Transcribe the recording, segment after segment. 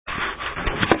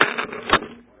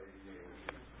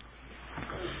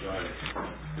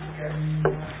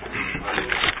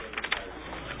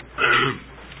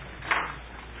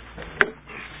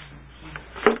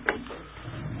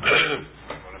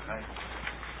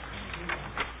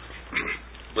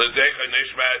L'zecha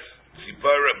nishmas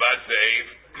Tzipora bas Ze'ev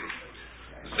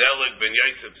Zelig ben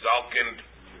Yosef Zalkin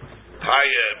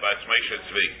Chaya bas Moshe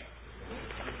Tzvi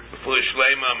B'fur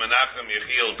Shlema Menachem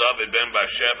Yechiel David ben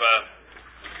Basheva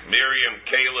Miriam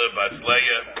Kayla bas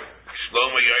Leah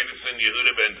Shlomo Yonason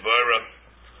Yehuda ben Dvora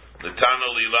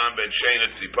Netano Lilam ben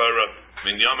Shena Tzipora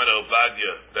Binyamin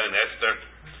Ovadia ben Esther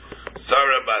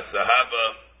Sarah bas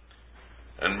Zahava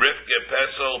and Rivka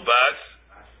Pesel bas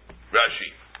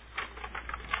Rashi.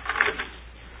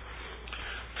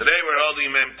 Today we're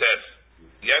holding Mem Tes.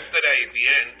 Yesterday at the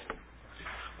end,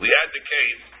 we had the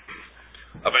case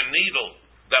of a needle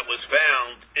that was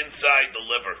found inside the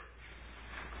liver.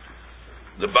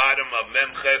 The bottom of Mem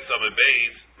Ches of a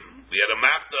base, we had a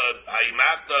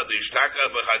mafta, the ishtaka,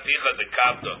 v'chaticha, the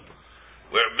kavta,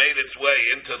 where it made its way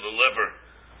into the liver.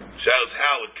 Shows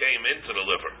how it came into the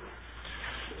liver.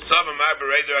 Some of my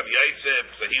berader of Yosef,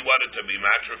 so he wanted to be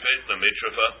matrafit, the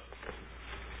mitrafa.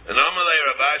 And Amalei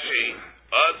Ravashi,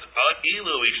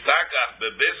 ilu ishtakach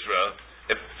bebisra,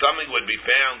 if something would be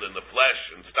found in the flesh,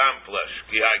 in stam flesh,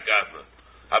 kihai gavna,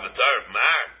 avatar of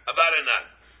mar,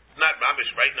 avaranat. It's not mamish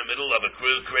right in the middle of a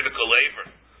critical labor.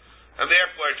 And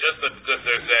therefore, just because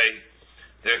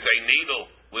there's a needle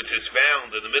which is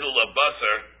found in the middle of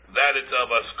basar, that is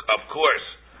of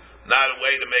course not a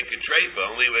way to make a treifa.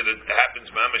 Only when it happens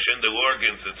mamish in the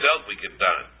organs itself we get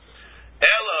done.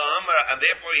 Ela Amar, and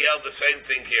therefore he held the same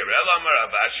thing here. Ela Amar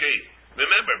Avashi.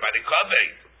 Remember, by the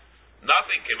kaved,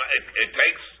 nothing can. It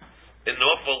takes an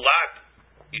awful lot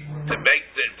to make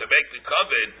the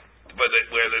kaved,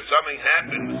 where there's something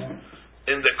happens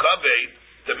in the kaved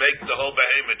to make the whole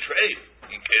behemoth treif.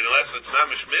 Unless it's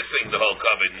mamish missing the whole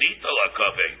kaved, nitala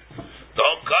kaved. The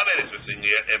whole kaved is missing.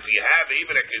 If you have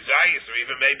even a kizayis, or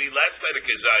even maybe less than a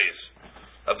kizayis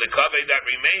of the kaved that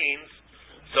remains,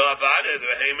 so avada, the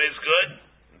behemoth is good.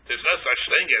 There's no such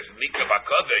thing as nikah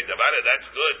bakaved. Avada,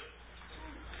 that's good.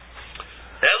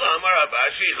 Ela Amar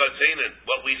Avashi Chatzinin.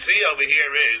 What we see over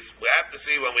here is, we have to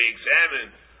see when we examine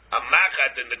a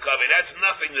machat in the kaved, that's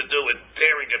nothing to do with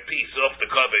tearing a piece off the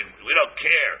kaved. We don't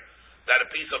care that a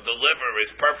piece of the liver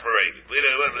is perforated.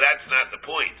 That's not the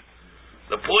point.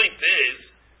 The point is,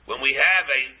 when we have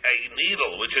a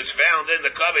needle which is found in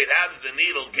the kaved, how does the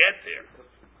needle get there?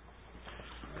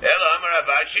 Ela Amar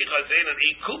Avashi Chatzinin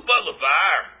Ikupa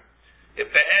Levar. If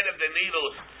the head of the needle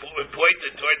is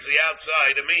pointed towards the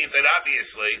outside, it means that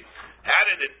obviously, how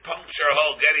did it puncture a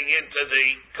hole getting into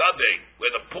the kaved,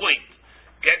 where the point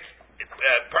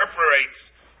perforates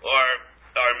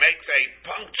or makes a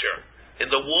puncture in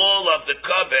the wall of the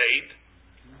kaved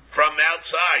from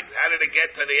outside? How did it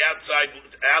get to the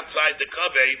outside the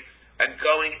kaved, and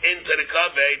going into the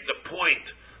kaved, the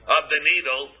point of the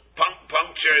needle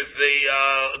punctures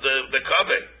the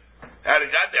kaved? How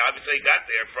it got there? Obviously it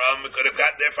could have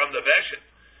got there from the veshet.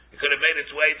 It could have made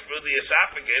its way through the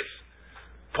esophagus,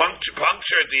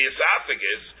 punctured the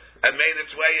esophagus, and made its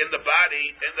way in the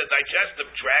body, in the digestive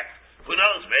tract. Who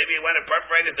knows? Maybe it went and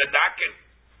perforated the dakin,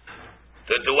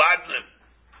 the duodenum.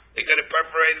 It could have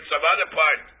perforated some other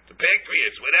part, the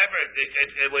pancreas, whatever.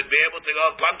 It would be able to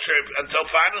go puncture until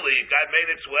finally it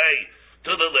made its way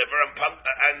to the liver and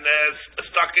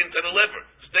stuck into the liver.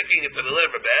 Sticking into the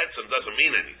liver by etzem doesn't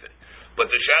mean anything. But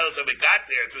the shells, if it got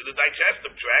there through the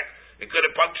digestive tract, it could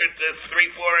have punctured the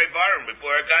 3-4 avarim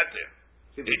before it got there.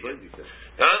 It can be boidik there.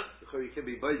 Huh? It can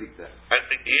be boidik there.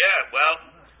 Yeah, well.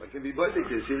 It can be boidik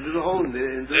there. See, there's a hole in there.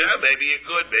 Yeah, maybe you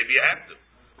could. Maybe you have to.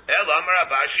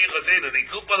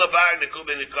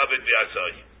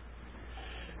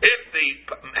 If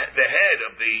the head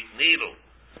of the needle,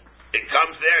 it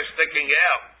comes there sticking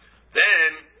out,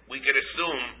 then we could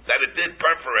assume that it did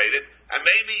perforate it, and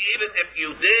maybe even if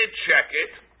you did check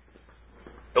it,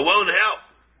 it won't help,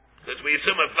 because we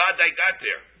assume a vaday got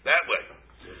there that way.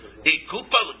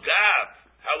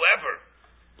 However,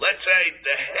 let's say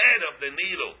the head of the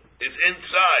needle is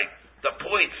inside, the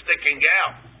point sticking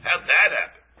out. How'd that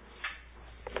happen?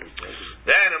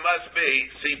 Then it must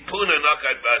be sipuna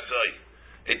nakat basai.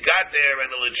 It got there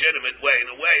in a legitimate way,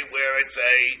 in a way where it's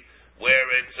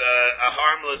a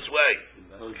harmless way.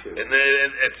 In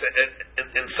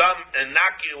some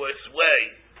innocuous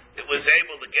way, it was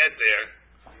able to get there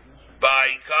by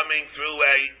coming through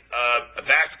a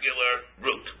vascular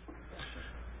route.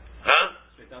 Huh?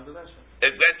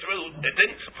 It went through. It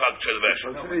didn't puncture the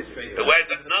vessel. It went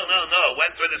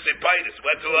through the sipitis.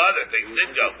 Went through other things.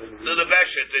 Didn't go through the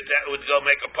vessel. It would go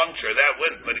make a puncture. That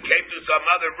wouldn't. But it came through some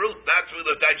other route, not through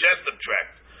the digestive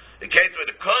tract. It came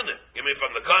through the kana. You mean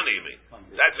from the kana? You mean?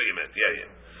 That's what you meant. Yeah.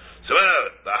 So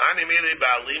the hanimini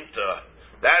ba'alimta.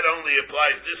 That only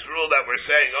applies. This rule that we're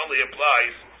saying only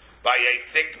applies by a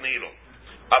thick needle.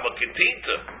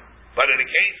 Abakitinta. But in a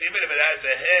case, even if it has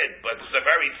a head, but it's a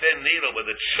very thin needle with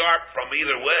it sharp from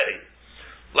either way,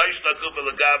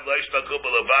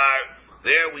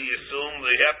 there we assume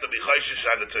they have to be chayshish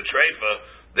on it's a treifa.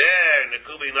 There,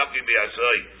 nekubi naki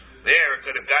biasoi. There, it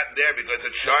could have gotten there because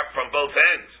it's sharp from both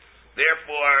ends.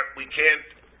 Therefore, we can't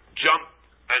jump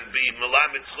and be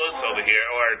melamed tzlus over here,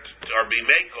 or be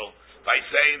makel by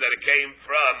saying that it came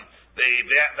from the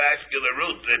vascular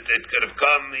root. It could have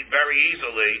come very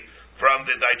easily from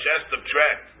the digestive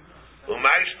tract. What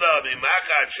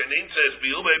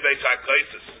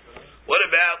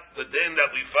about the din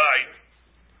that we find?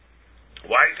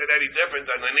 Why is it any different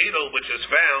than the needle which is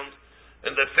found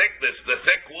in the thickness, the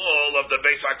thick wall of the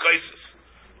Beis HaKosis?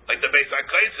 Like the Beis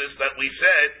HaKosis that we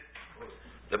said,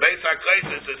 the Beis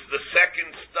HaKosis is the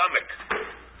second stomach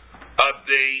of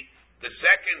the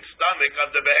second stomach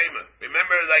of the behemoth.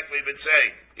 Remember, like we've been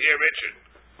saying here, Richard,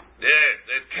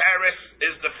 the caris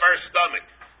is the first stomach.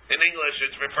 In English,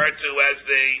 it's referred to as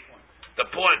the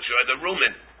paunch or the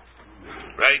rumen,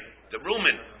 right? The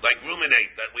rumen, like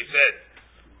ruminate that we said.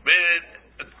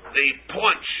 The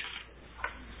paunch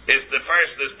is the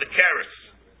first, is the caris,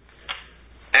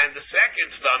 and the second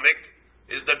stomach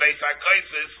is the Beis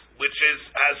HaKosis, which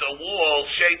has a wall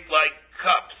shaped like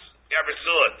cups. You ever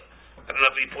saw it? I don't know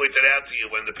if he pointed out to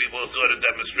you when the people saw the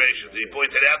demonstrations. He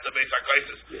pointed out the Beis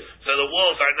HaKosis. So the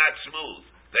walls are not smooth.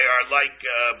 They are like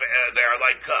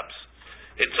cups.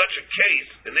 In such a case,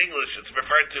 in English, it's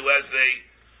referred to as a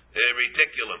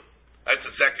reticulum. That's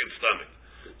the second stomach.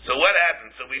 So what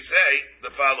happens? So we say the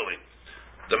following: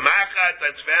 the machat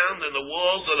that's found in the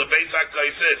walls of the Beis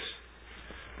HaKosis,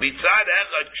 mitzad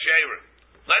echad ksherim.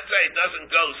 Let's say it doesn't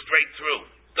go straight through,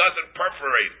 doesn't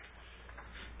perforate,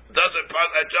 doesn't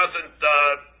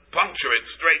puncture it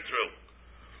straight through.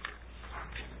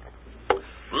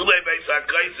 Lule Beis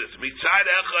HaKosis, mitzad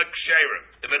echad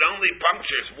ksherim. If it only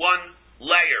punctures one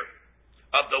layer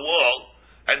of the wall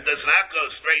and does not go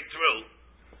straight through,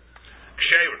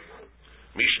 ksherim.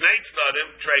 Mishnei tzadim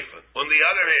treifa. On the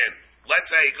other hand, let's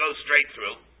say it goes straight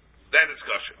through, then it's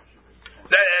kosher.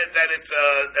 Then it's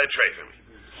a treifa.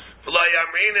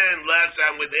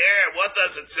 And with air, what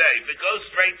does it say? If it goes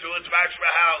straight through, it's mashma.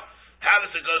 How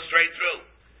does it go straight through?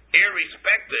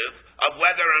 Irrespective of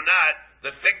whether or not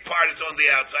the thick part is on the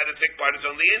outside, the thick part is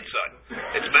on the inside.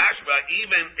 It's mashma,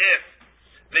 even if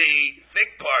the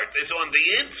thick part is on the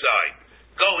inside,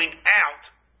 going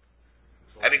out,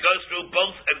 and it goes through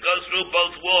both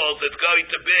walls, it's going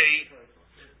to be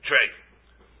treifa.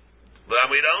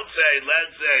 But we don't say,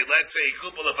 let's say,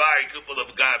 kupal of vari, kupal of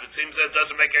gav. It seems that it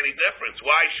doesn't make any difference.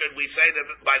 Why should we say that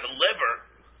by the liver?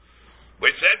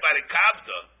 We're saying by the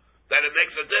kavda that it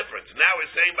makes a difference. Now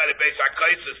we're saying by the Beis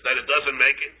HaKosis that it doesn't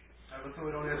make it. So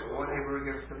we don't ask one neighbor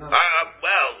against another.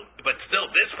 Well, but still,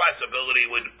 this possibility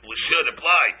should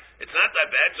apply. It's not that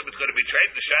bad, so it's going to be trade.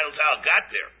 The shayla's how it got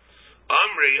there.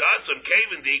 Amri, Asam,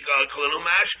 Kavendika,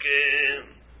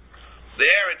 Chullin49.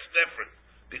 There it's different.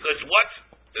 Because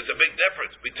there's a big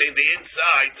difference between the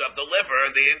insides of the liver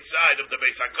and the inside of the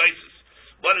Beis HaKosis.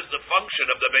 What is the function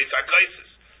of the Beis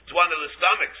HaKosis? It's one of the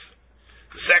stomachs.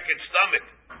 The second stomach.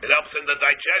 It helps in the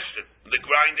digestion, the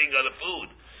grinding of the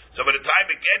food. So by the time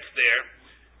it gets there,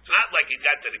 it's not like it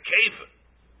got to the cave.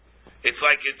 It's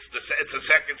like it's the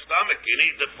second stomach. You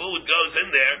need the food goes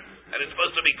in there, and it's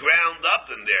supposed to be ground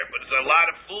up in there. But there's a lot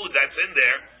of food that's in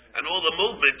there, and all the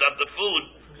movement of the food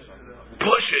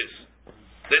pushes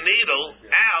the needle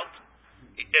out.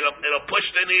 It'll push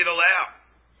the needle out.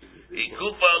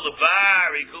 Ikupa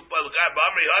levar, ikupa legar,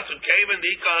 bamri hasan kaven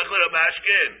dika echler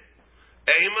mashkin.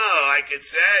 Ema, I could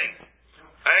say,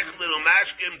 echler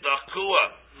mashkin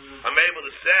dachkua. I'm able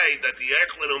to say that the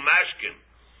echler mashkin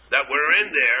that were in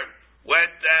there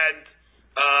went and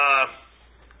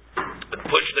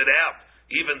pushed it out,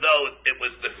 even though it was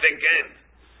the thick end.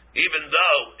 Even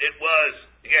though it was,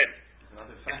 again,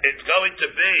 it's going to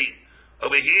be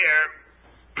over here.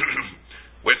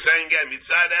 We're saying again,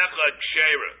 mitzad echad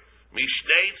kshera,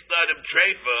 mishnei tzadim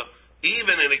treifa,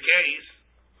 even in a case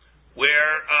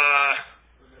where,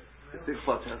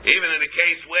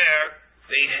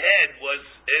 the head was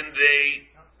in the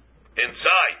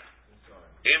inside.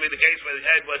 Even in the case where the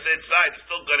head was inside, it's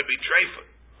still going to be treifa.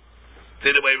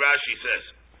 See the way Rashi says.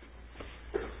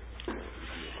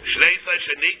 Shneisa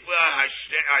shenikva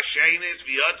hashenis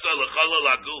v'yotza l'chala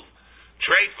laguf.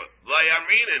 Treifa,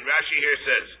 v'yamrinin, Rashi here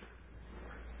says.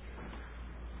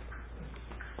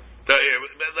 So here,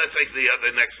 let's take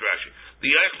the next Rashi.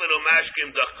 The echlet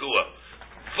mashkim dachkua.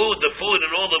 The food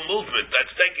and all the movement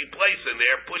that's taking place in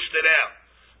there pushed it out.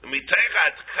 The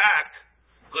mitechat kak,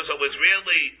 because it was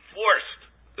really forced.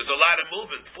 There's a lot of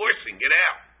movement forcing it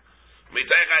out.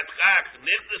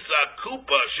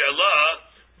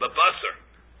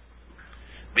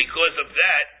 Because of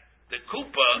that, the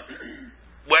kupa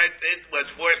was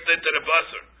forced into the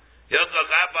basar.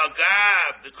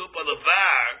 The kupa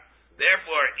levar.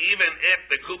 Therefore, even if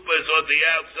the kupa is on the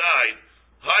outside,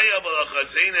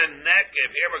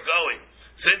 here we're going.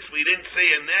 Since we didn't see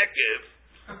a nekev,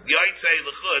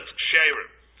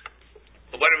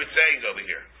 what are we saying over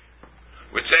here?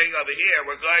 We're saying over here,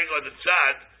 we're going on the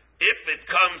tzad. If it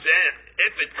comes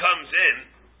in,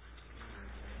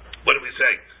 what are we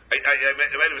saying? I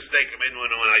made a mistake when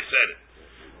I said it.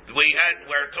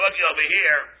 We're talking over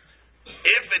here.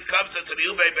 If it comes into the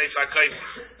ubei beis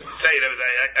hakaisis, say it.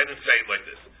 I didn't say it like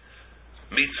this.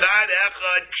 Mitzad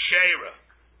echad ksheira.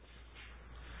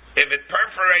 If it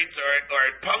perforates or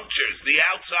it punctures the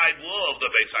outside wall of the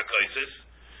beis hakaisis,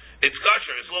 it's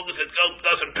kosher as long as it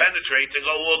doesn't penetrate to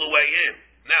go all the way in.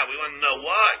 Now we want to know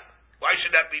why. Why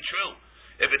should that be true?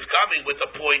 If it's coming with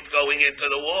a point going into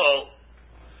the wall,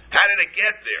 how did it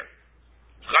get there?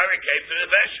 Chayra came to the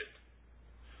veshet.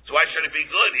 So why should it be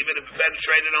good, even if it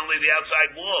penetrated only the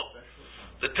outside wall?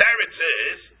 The teretz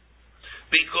is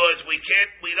because we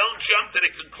don't jump to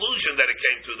the conclusion that it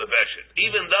came through the veshet,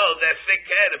 even though that thick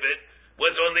head of it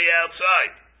was on the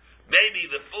outside. Maybe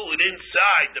the food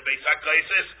inside the beis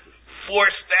hakaisis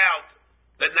forced out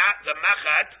the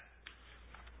machat,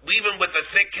 even with a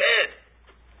thick head.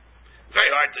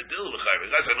 Very hard to do.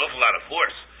 That's an awful lot of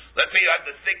force. Let's say you have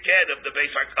the thick head of the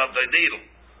needle.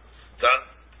 So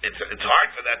it's hard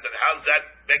for that. How does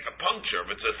that make a puncture if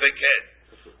it's a thick head?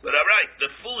 But all right, the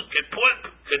food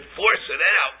could force it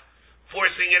out,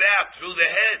 forcing it out through the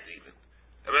head even.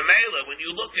 And Mamela, when you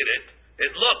look at it,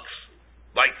 it looks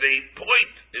like the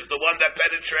point is the one that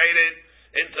penetrated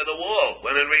into the wall,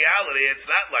 when in reality it's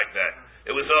not like that.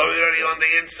 It was already on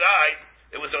the inside.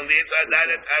 It was on the inside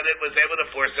and it was able to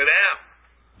force it out.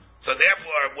 So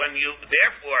therefore,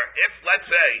 if let's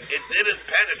say it didn't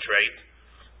penetrate,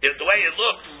 if the way it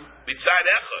looks, mitzad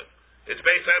echad, it's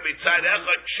based on mitzad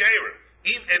echad ksheira.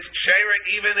 It's ksheira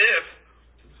even if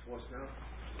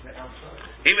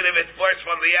it's forced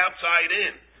from the outside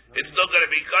in. It's still going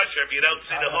to be kosher if you don't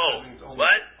see the hole.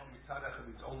 What? Mitzad echad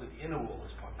means only the inner wall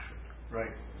is punctured.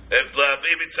 Right. If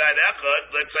mitzad echad,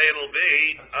 let's say it'll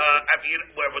be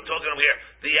where we're talking over here,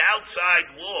 the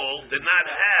outside wall did not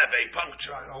have a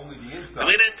puncture. Right, only the inside.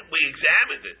 We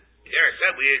examined it. Here I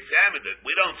said we examined it.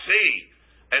 We don't see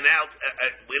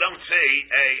we don't see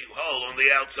a hole on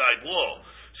the outside wall.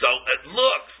 So it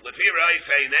looks, l'firei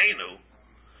feinenu,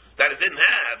 that it didn't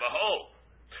have a hole.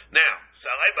 Now,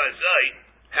 salei bazai,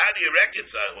 how do you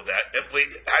reconcile that?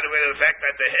 How do we the fact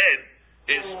that the head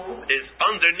is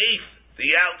underneath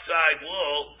the outside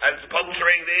wall and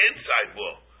puncturing the inside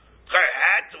wall? It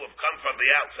had to have come from the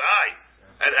outside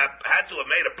and had to have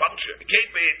made a puncture. It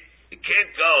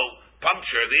can't go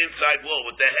puncture the inside wall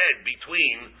with the head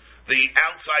between the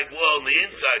outside wall and the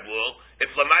inside wall. If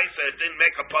Lamaisa didn't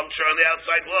make a puncture on the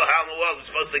outside wall, how in the world is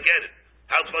it supposed to get it?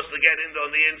 How it's supposed to get in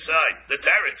on the inside? The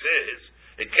teretz is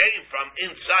it came from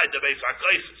inside the beis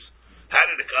hakaisis. How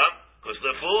did it come? Because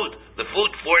the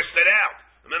food forced it out.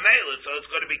 Memela, so it's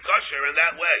going to be kosher in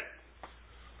that way.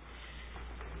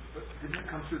 But didn't it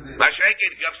come through the...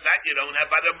 Mashenkin, that you don't have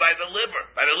by the liver.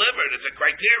 By the liver, there's a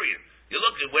criterion. You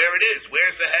look at where it is.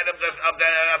 Where's the head of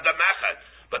the machat?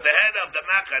 But the head of the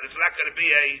machat is not going to be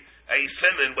a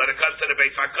simon when it comes to the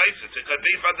beis hakaisis. It could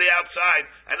be from the outside,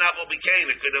 and Aval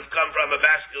Bikain. It could have come from a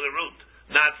vascular route,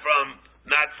 not from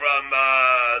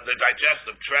the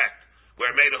digestive tract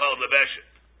where it made a hole in the veshet.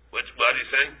 What are you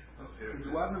saying? The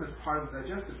duodenum is part of the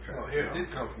digestive tract. Oh, here it did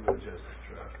come from the digestive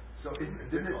tract. So shouldn't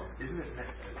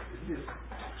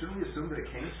we assume that it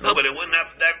came from... No, but it wouldn't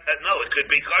have... it could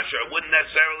be kosher. It wouldn't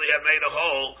necessarily have made a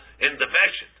hole in the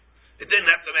veshet. It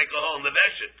didn't have to make a hole in the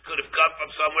veshet. It could have come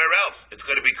from somewhere else. It's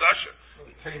going to be kosher. So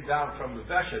it came down from the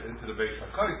veshet into the beis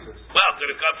hakaisis. Well, it could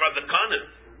have come from the kohen.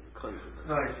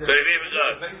 No, could have even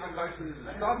gone. The beis hakaisis is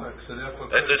the stomach, so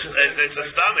therefore... It's the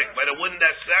stomach, but it wouldn't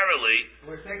necessarily...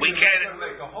 We can't...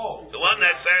 make a hole. It won't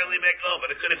necessarily make a hole,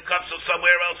 but it could have come from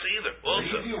somewhere else either.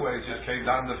 Also. The easier way just came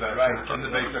down the veshet from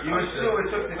the beis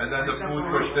hakaisis, and then the food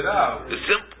pushed it out. It's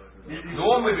simple.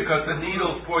 Normally, because the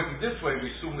needle's pointing this way,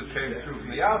 we assume it came through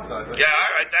from the outside. Right? Yeah,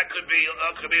 all right, that could be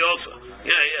also.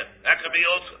 Yeah, that could be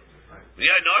also.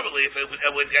 Yeah, normally, if it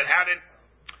would get, how did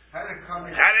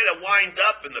it wind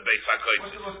up in the beis hakaisis?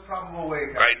 What's the most probable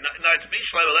way? Right, no, it's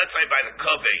bishleim, let's say by the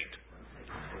kaved.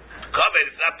 Kaved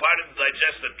is not part of the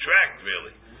digestive tract,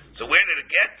 really. So where did it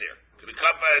get there? Could it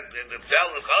come by the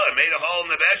cell of it made a hole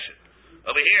in the veshet?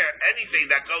 Over here, anything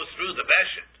that goes through the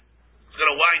veshet is going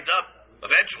to wind up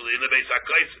eventually in the beis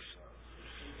hakaisis.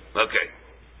 Okay.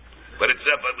 But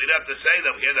we'd have to say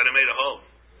that here that it made a hole.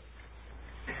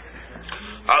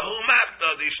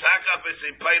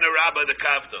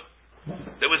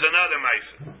 There was another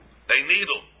ma'aser, a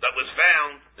needle that was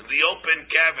found in the open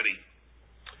cavity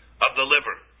of the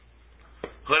liver.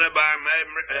 He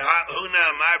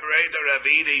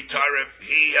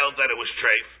held that it was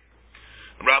treif.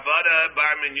 Rabada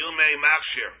bar Menyume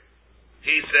Machshir,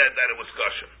 he said that it was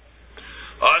kosher.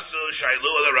 Also,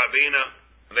 Shailu the Ravina,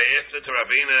 they asked it to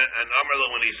Ravina and Amarla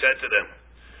when he said to them,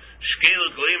 Shkil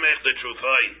Glimech the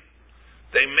Trufai,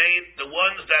 they made, the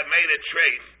ones that made it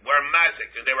treif were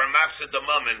mazik, and they were mafsid the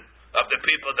mummin of the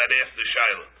people that asked the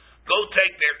Shiloh. Go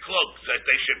take their cloaks that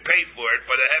they should pay for it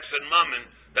for the hefsid mummin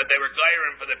that they were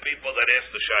gairing for the people that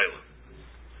asked the Shiloh.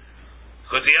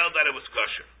 Because he held that it was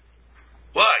kosher.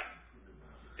 Why?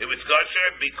 It was kosher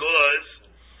because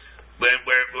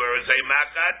where was a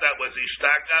makat that was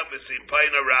ishtaka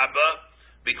v'simpaina rabba,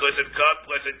 because it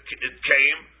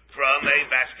came from a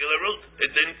vascular root.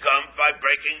 It didn't come by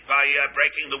breaking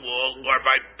the wall or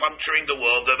by puncturing the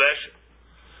wall of the veshet.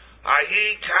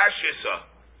 Ahi kashisa.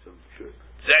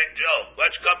 Say, Joe,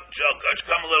 let's come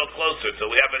a little closer so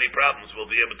we have any problems we'll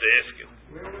be able to ask you.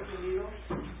 Where was the needle?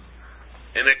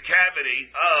 In the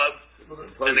cavity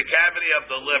of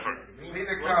the liver.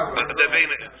 The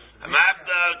vena.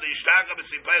 Mafta, the ishtaka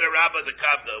b'simpaina rabba, the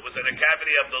kavda, was in the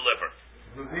cavity of the liver.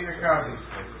 The vena cava.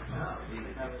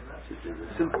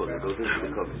 Simple, it goes into the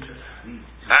coverage.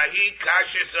 Ahi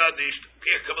kashisa,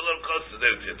 here, come a little closer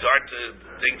there. It's hard to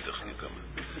think so. You come in.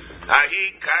 Ahi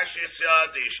kashisa,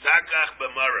 the ishtakach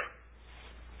b'mara.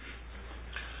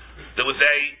 There was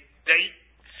a date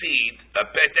seed, a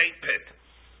date pit.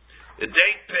 The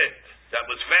date pit that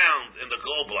was found in the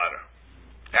gallbladder.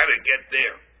 How did it get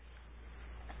there?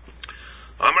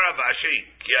 Amar Avashi,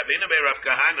 ki avinu be Rav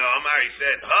Kahana, Amar, he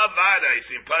said, ha vadai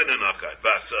simpana nakat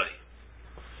vasai.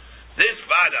 This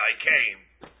vadai came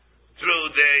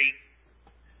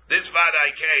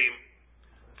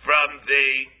from the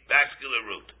vascular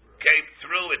root. Came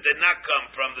through, it did not come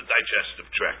from the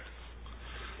digestive tract.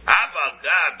 Aval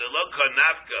gad, the lo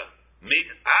kanavka,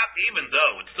 even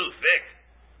though it's too thick,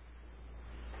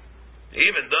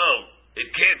 even though it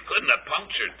couldn't have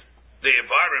punctured the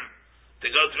environment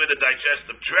to go through the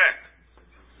digestive tract.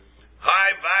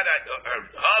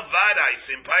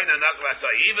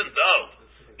 Even though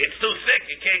it's too thick,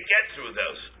 you can't get through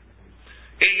those.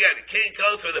 It can't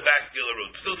go through the vascular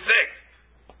root. It's too thick.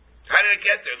 How did it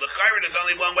get there? L'chayra, there's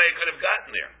only one way it could have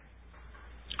gotten there.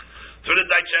 Through the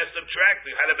digestive tract.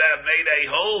 It had to have made a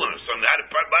hole or something. It had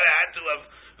to have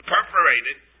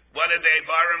perforated one of the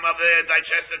environment of the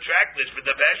digestive tract is for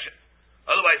the veshet.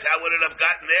 Otherwise, how would it have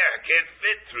gotten there? It can't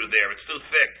fit through there. It's too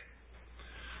thick.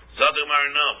 So the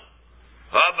Gemara no.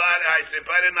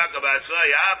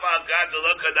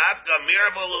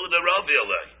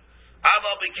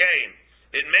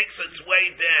 It makes its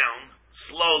way down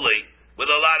slowly with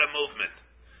a lot of movement,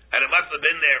 and it must have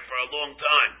been there for a long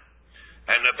time,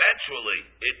 and eventually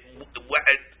it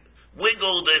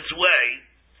wiggled its way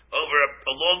over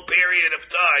a long period of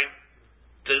time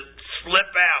to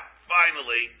slip out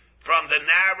finally from the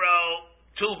narrow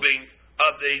tubing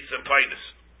of the symphytus.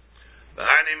 The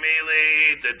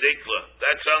hanimili, the dikla,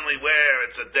 that's only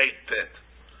where it's a date pit.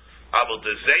 Abel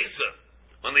de zesa,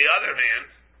 on the other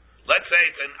hand, let's say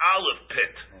it's an olive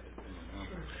pit.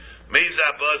 Miza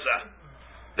boza,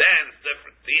 then it's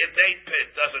different. The date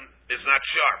pit is not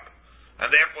sharp, and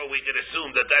therefore we can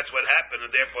assume that that's what happened,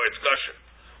 and therefore it's kosher.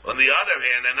 On the other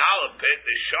hand, an olive pit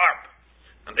is sharp,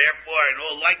 and therefore, in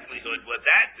all likelihood, what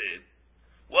that did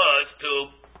was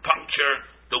to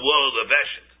puncture the wall of the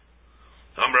veshet.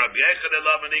 Why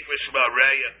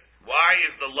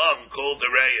is the lung called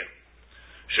the reya?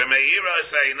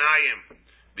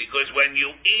 Because when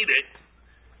you eat it,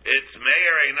 it's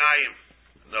meir einayim.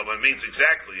 No, it means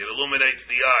exactly. It illuminates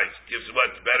the eyes. Gives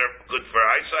what? Good for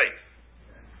eyesight.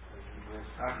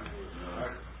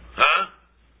 Huh?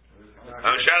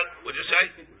 What'd you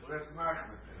say?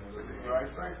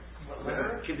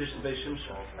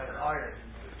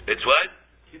 It's what?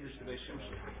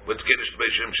 What's Kiddush to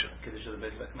Beis Shimshon? Kiddush to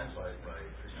Beis Shimshon.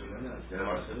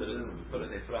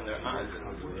 They put on their eyes.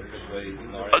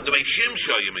 Oh, to Beis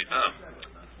Shimshon, you mean?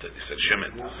 You said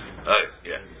Shimon. Oh,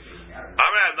 yeah.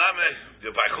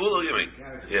 You mean?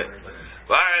 Yeah.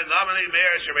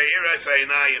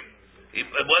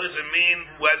 What does it mean?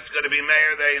 What's going to be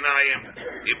Meir the Einayim?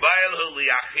 You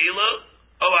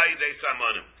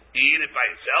eat it by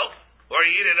itself, or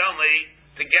you eat it only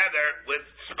together with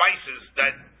spices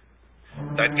that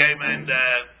gave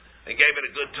it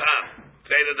a good time.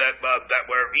 Say that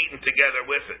were eaten together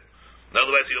with it. In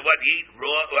other words, you eat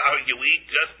raw, or you eat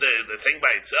just the thing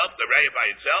by itself, the raya by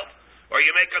itself, or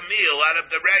you make a meal out of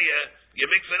the raya, you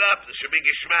mix it up, the shabig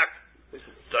yishmak.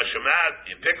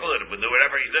 Tashamat, you pickle it, do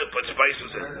whatever you do, put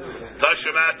spices in.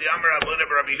 Tashamat, the Amar Abuna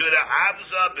Rabbi Yehuda,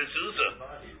 Abza Bezuza.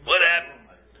 What happened?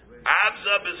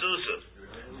 Abza Bezuza.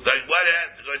 Like what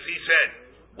happened? Because he said,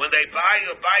 when they buy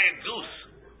a goose,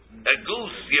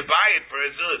 you buy it for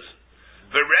a zuz.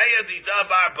 V'reya dida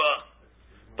barba.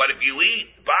 But if you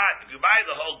buy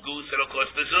the whole goose, it'll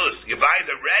cost the zuz. You buy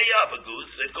the reya of a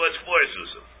goose, it costs 4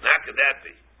 zuzim. How could that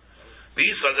be? If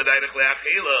you're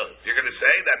going to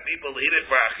say that people eat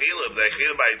it for achila, the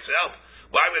achila by itself,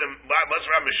 what's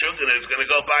Rabbi Moshe Brown is going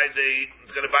to go buy the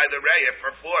reya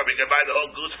for 4? We can buy the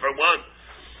whole goose for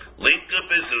 1. Linka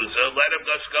bezuza, let him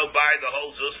just go buy the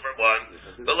whole zeus for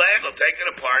 1. The leg will take it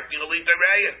apart, and you'll eat the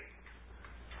reya.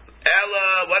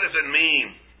 Ella, what does it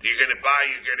mean? You're going to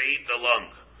eat the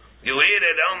lung. You eat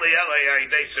it only Ella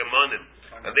Yidei Simonim.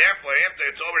 And therefore, after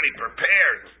it's already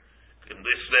prepared, in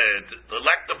this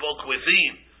delectable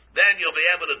cuisine, then you'll be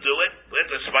able to do it with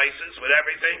the spices, with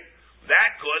everything.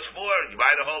 That costs 4. You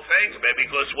buy the whole thing, maybe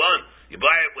it costs 1. You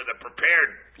buy it with a prepared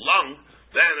lung,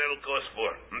 then it'll cost 4.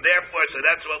 And therefore, so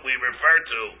that's what we refer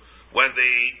to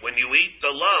when you eat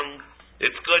the lung,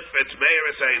 it's good for its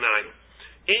meiras einayim.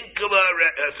 Inkula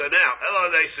so now,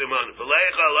 elo de simonim.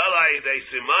 V'leicha elo de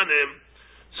simonim.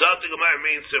 Zot the Gemara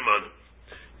means simonim.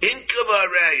 Inkula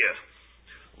reya.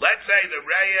 Let's say the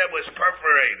reya was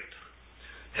perforated.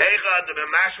 Heicha de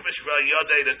b'mashmish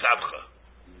v'yodei de tabcha.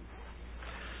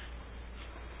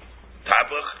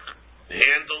 Tabach he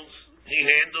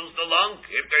handles the lung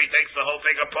after he takes the whole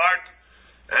thing apart.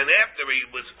 And after he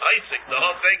was icing the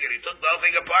whole thing and he took the whole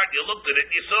thing apart, you looked at it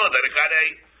and you saw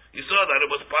that it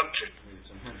was punctured.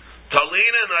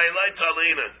 Talina and Ailai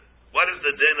Talina. What is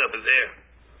the din over there?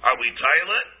 Are we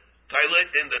Tailit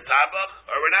in the tabach,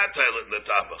 or we're not Tailit in the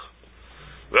tabach?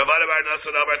 Rabbi Bar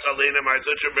Nasan Abar Talina,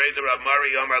 Marzucha Breder Rav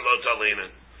Mari Omar Lo Talina.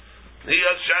 He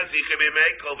can be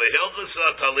made called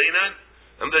Vehilzasa Talina,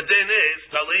 and the din is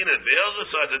Talina.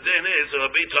 Vehilzasa, the din is it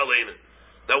will be Talina.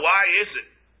 Now why is it?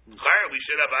 We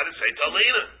should have had to say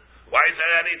Talina. Why is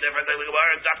that any different than the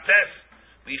Gemara in Daftes?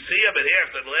 We see a bit here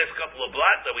after the last couple of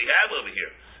blot that we have over here.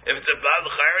 If it's a Bal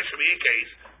Chayra should be a case,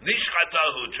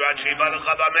 Nishchatahu, Trachivana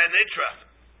Chavaman Nitra.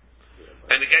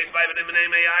 And the case by the B'nai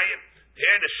Meyayim.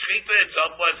 Here the Shechita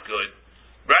itself was good.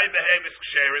 Right behavior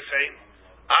Ksheris saying,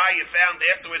 you found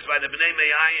afterwards by the B'nai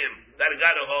Meyayim that it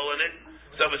got a hole in it.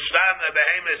 So it's Shtam the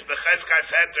Behemis Becheskas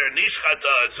Heter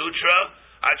Nishchata Zutra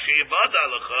Achivada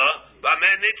Lacha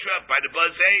Baman Nitra. By the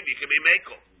Bazev you can be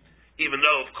Mekel. Even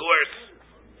though of course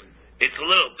it's a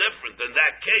little different than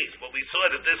that case, but we saw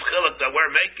that this chiluk that we're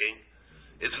making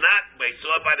is not, we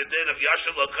saw by the din of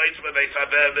Yashim L'Chaitz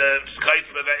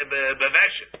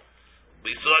B'Veshet.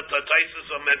 We saw Tataisis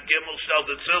on Mem Gimel Shel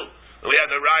Detzu, and we had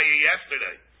the Raya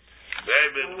yesterday.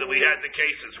 We had the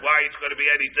cases, why it's going to be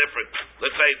any different.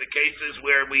 Let's say the cases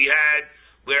where it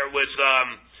was,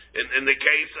 in the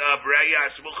case of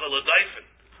Reya Smucha L'Daifen.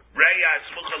 Reya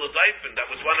Smucha L'Daifen, that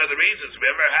was one of the reasons.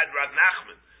 Remember, had Rav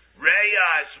Nachman.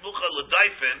 Reya Smucha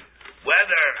L'Daifen,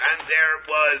 whether, and there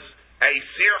was a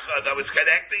sircha that was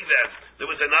connecting them, there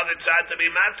was another tzad to be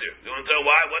matter. You want to know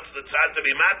why? What's the tzad to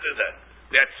be matter then?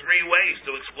 We had 3 ways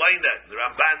to explain that. The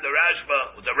Ramban, the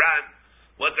Rashba, the Ran.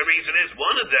 What the reason is,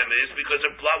 one of them is, because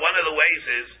one of the ways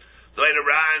is, the way the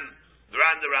Ramban,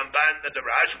 and the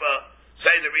Rashba,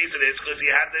 say the reason is because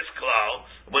you have this klal.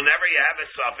 Whenever you have a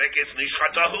suffix, it's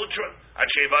nishchatahutra.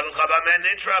 Achivadul chavamen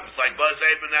nitra. It's like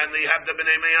Bazev and you have the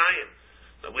B'nai Meyayim.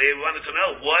 So we wanted to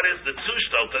know what is the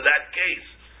tushto to that case.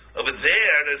 Over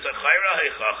there's a chayra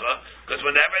heichacha, because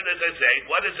whenever there's a zeif,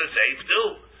 what does a zeif do?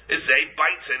 A zeif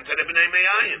bites into the B'nai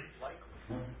Meyayim.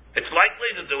 It's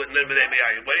likely to do it in the B'nai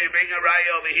Meyayim. What are you bringing a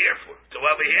raya over here for? To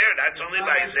over here, that's only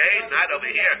by zeif, not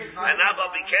over here. And not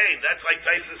what became. That's like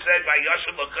Tyson said by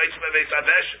Yashim L'Chaitz B'Veis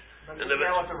Haveshet. But isn't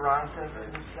that what the Ron says?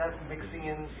 Instead of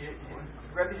mixing in,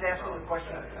 Rebbe's asking the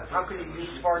question, how can you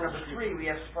use spar number 3? We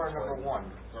have spar number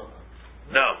 1.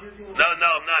 No, I'm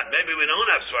not. Maybe we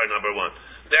don't have svar number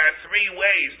 1. There are 3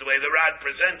 ways the way the Rod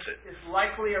presents it. It's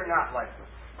likely or not likely.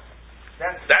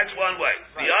 That's one way.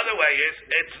 Right. The other way is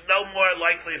it's no more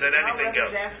likely than anything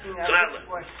else.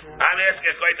 I'm asking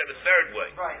a question the 3rd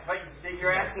way. Right, but you're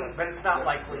asking, but it's not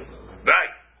likely.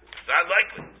 Right, it's not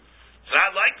likely. It's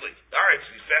not likely. All right,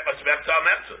 it's 50%.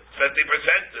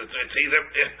 It's either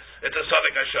it's a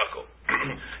suffix hashakel.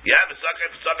 You have a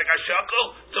suffix hashakel,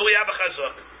 so we have a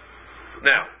chazak.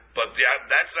 Now, but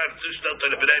that's not still to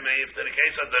the B'nai Meyayim, to the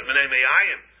case of the B'nai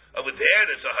Meyayim. Over there,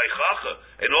 there's a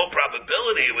haichacha. In all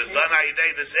probability, it was done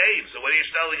ayidei the save. So what are you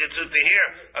telling it to here?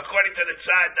 According to the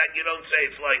tzad, that you don't say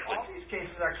it's likely. All these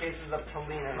cases are cases of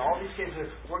chullin, and all these cases,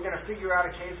 we're going to figure out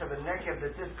a case of a nekev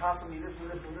that this possibly this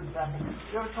and this and this happened.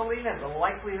 You have chullin, the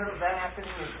likelihood of that happening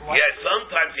is likely. Yeah,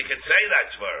 sometimes you can say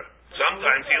that's for.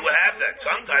 Sometimes you will have that.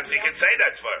 Sometimes you can say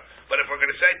that's for. But if we're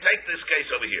going to say, take this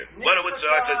case over here, what would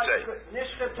Tzad say?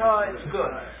 Nishkata is good.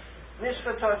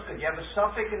 Nishkata is good. You have a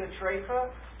suffix in a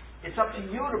treifa. It's up to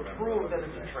you to prove that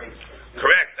it's a treifa.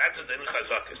 Correct. That's a din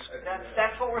chazakis.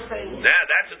 That's what we're saying. Now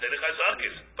that's a din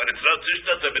chazakis. But it's not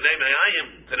tushta to b'nei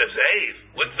me'ayim to the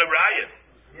zeiv. What's the raya?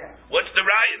 Yeah. What's the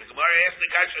raya? The Gemara asked the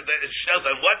kasha that it shows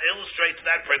on what illustrates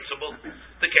that principle.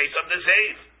 The case of the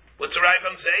zeiv. What's the raya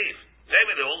on zeiv? Zeiv,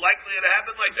 it's all likely to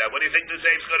happen like that. What do you think the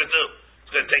zeiv's going to do?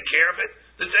 It's going to take care of it.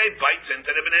 The zeiv bites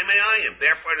into the b'nei me'ayim.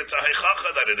 Therefore, it's a heichacha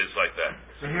that it is like that.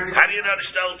 So how do you know to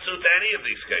tell to any of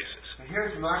these cases? So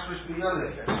here's mashmash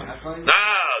biyadeh.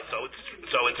 No, so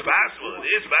it's possible.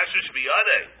 It is mashmash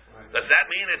biyadeh. Does that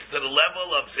mean it's to the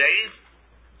level of zeiv?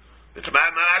 It's about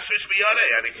mashmash biyadeh,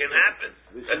 and it can happen.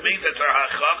 That means it's a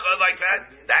heichacha like that.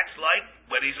 That's like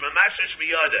when he's mashmash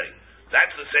biyadeh.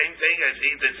 That's the same thing as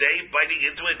the zeiv biting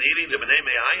into it, eating the b'nei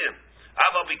me'ayim.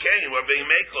 Aval b'kein, we're being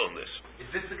makel on this. Is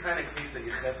this the kind of case that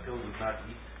Yechezkel would not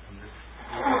eat from this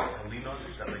Halinos?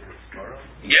 Is that like a sparrow?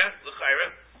 Yeah, l'chayra,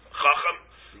 chacham.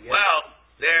 Well,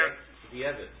 there.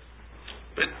 The evidence.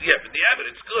 But the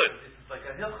evidence, it's good. This is like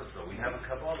a hilchas, though. We have a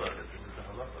kabbalah that this is a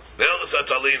halacha. Hilchas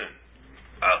atalina.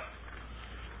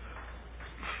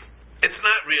 It's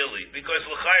not really, because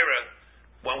l'chayra,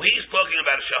 when he's talking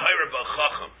about a shahira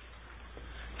b'chacham,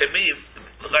 it means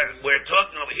we're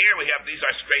talking over here. We have these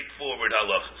are straightforward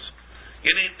halachas.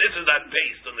 This is not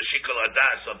based on the shikol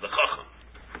hadas of the chacham.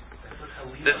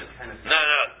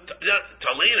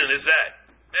 Talina is that.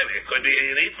 Maybe it could be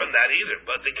you eat from that either.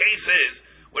 But the case is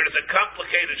where there's a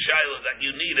complicated shiloh that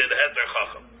you need a heder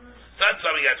chacham. It's not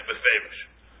something that's befavorish.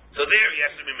 So there he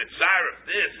has to be mitzvah of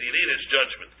this. You need his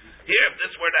judgment. Here, if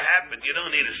this were to happen, you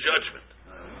don't need his judgment.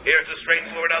 Here it's a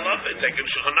straightforward halacha. Take him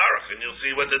Shulchan Aruch and you'll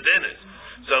see what the din is.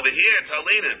 So over here,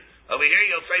 talina. Over here,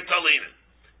 you'll say talina.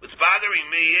 What's bothering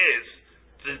me is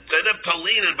the din of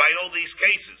talina by all these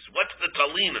cases. What's the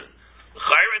talina?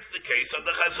 It's the case of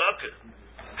the chazakah.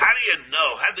 How do you know?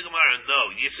 How does the Gemara know?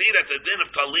 You see that the din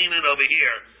of talina over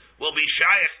here will be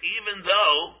shayach, even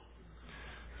though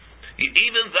the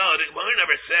Gemara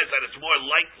never says that it's more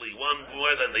likely one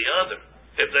more than the other.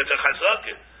 If there's a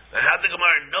chazakah. Now, how did the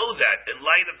Gemara know that in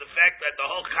light of the fact that the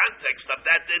whole context of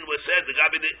that din was said, the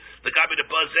gabi the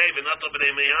bazev and not the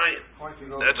b'nei me'ayim?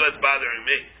 That's what's bothering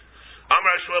me.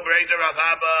 Amar Shmuel Bereider Rav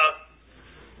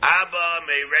Abba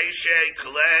Meireshe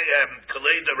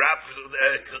Kalei de Rav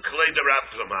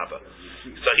from Abba.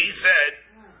 So he said,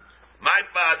 my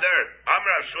father,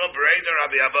 Amar Shmuel Bereider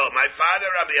Rabbi Avo, my father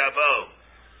Rabbi Avo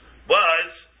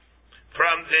was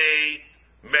from the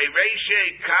Meireshe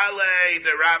Kalei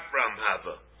de Rav from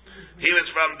Abba. He was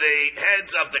from the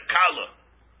heads of the Kala.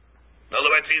 In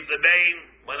other words, he's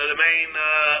one of the main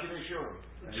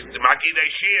Makidei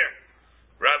Shir.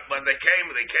 When they came,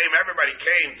 everybody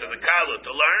came to the Kala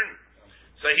to learn.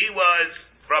 So he was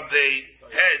from the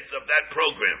heads of that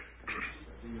program.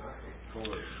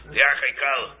 The Archei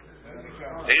Kala.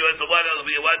 He was the one of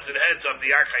the heads of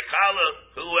the Archei Kala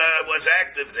who was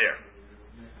active there.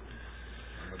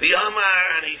 The Amar,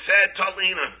 and he said,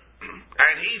 Talina.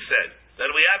 And he said, that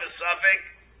we have a suffix,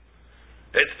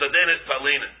 it's the din is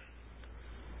talina.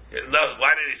 No,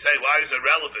 why did he say, why is it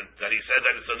relevant that he said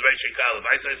that it's on Reish Kalev?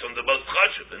 I say it's on the most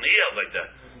chashuv, and he held like that.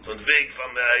 It's on big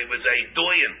from, he was a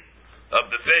doyen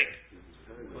of the thing.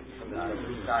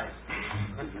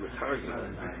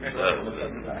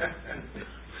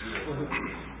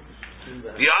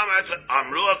 The Amar said,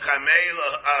 Amrua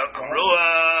Kameila,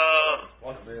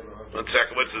 one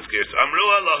second, what's this case?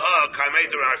 Amrua Laha Kamei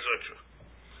Durar Sutra.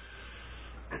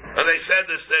 And they said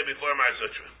this day before my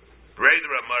sutra.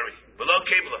 Raider of Murray. Below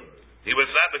Kibla. He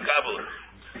was not the Kabbalah.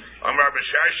 Amar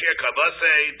B'Sharshia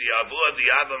Kabase, the Avua,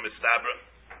 the Ava Mistabra.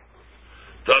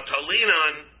 The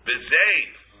Talinan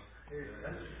B'Zeiv.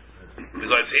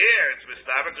 Because here it's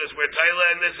Mistabra because we're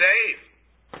Taila in the Zeiv.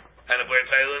 And if we're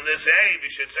Taila in the Zeiv,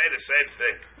 you should say the same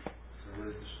thing.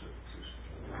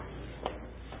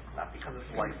 Not because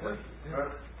it's likely.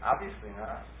 Obviously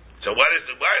not. So what's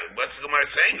the Gemara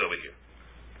saying over here?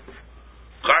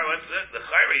 What's the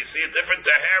chayra? You see a different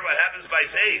daher. What happens by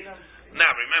zeiv?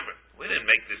 Now remember, we didn't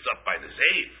make this up by the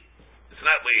zeiv. It's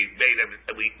not we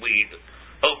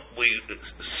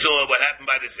saw what happened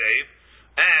by the zeiv,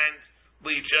 and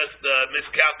we just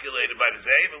miscalculated by the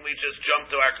zeiv, and we just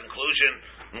jumped to our conclusion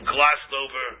and glossed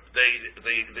over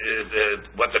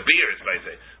what the beer is by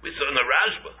saying. We saw in the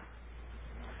Rashba.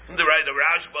 The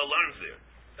Rashba learns there.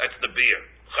 That's the beer.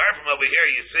 Chayr from over here,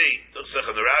 you see,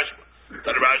 in the Rashba.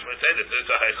 But the Rashba said this is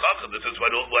a haychacha. This is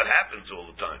what happens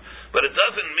all the time. But it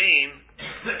doesn't mean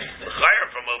chayr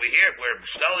from over here, where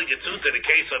Shtali gets into the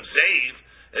case of Zayv.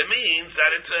 It means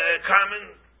that it's a common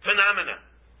phenomenon.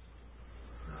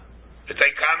 It's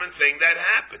a common thing that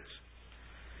happens.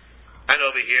 And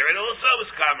over here, it also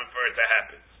is common for it to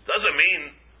happen. Doesn't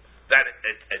mean that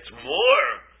it's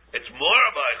more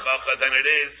of a haychacha than it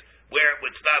is where it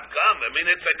would stop gum. I mean,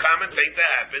 it's a common thing to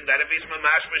happen that if he's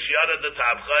mamash mishiyada the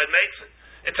tabcha, it makes it.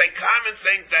 It's a common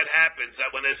thing that happens that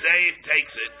when a Zayv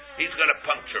takes it, he's going to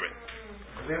puncture it.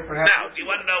 Now, do you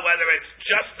want to know whether it's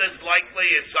just as likely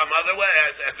as some other way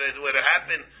as if it would have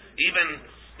happened, even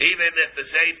if the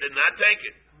Zayv did not take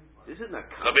it? This is not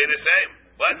common. It'll be the same.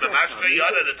 What? Mamash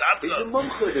mishiyada the tabcha. He's a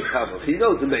mumcha the tabcha. He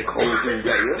knows to make holes in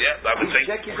there. Yeah, I would say.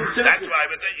 That's why I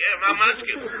would say. Yeah, I'm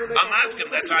asking.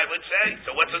 That's what I would say.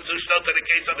 So what's the zushto to the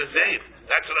case of the Zayv?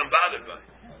 That's what I'm bothered by.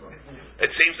 It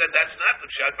seems that that's not the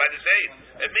shot by the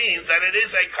Zayv. It means that it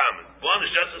is a common. One is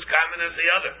just as common as the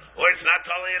other. Or it's not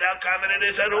totally how common it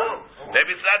is at all.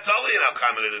 Maybe it's not totally how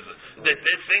common it is. The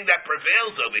thing that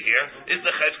prevails over here is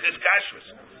the cheskes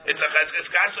kashrus. It's a cheskes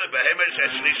kashrus. Behemer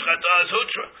sheshli shchata is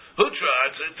hutra. Hutra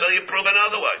until you're proven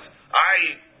otherwise.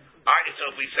 So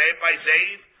if we say it by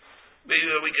Zayv,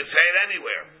 we can say it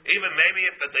anywhere. Even maybe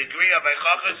if the degree of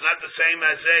Eichacha is not the same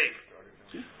as Zayv.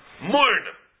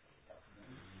 Murna.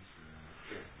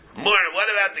 What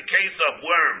about the case of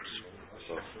worms?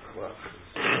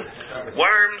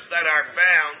 Worms that are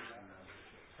found.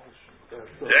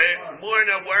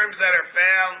 Worms that are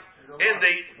found in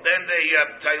the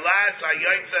Tailas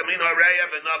Hayotza Min Hareya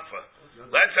V'Nakfa.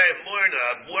 Let's say a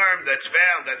worm that's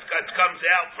found that comes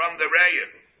out from the Reya.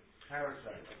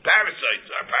 Parasites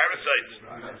are parasites.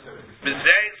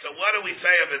 So what do we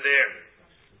say over there?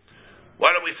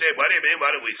 What do we say? What do you mean?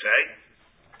 What do we say?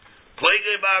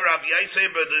 Plege bar Rav Yosef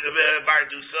bar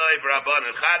Dusay Rabban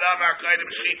Chadam Arkayim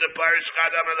Shchita Parish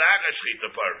Chadam Lacha Shchita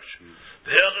Parish. The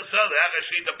Hilchasol Lacha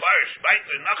Shchita Parish.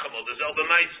 Weiter Nachamol the Zelba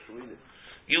Meis.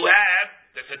 You have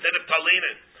there's a din of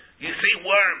Talina. You see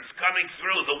worms coming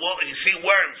through the wall. You see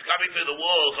worms coming through the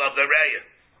walls of the Reya.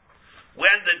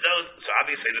 So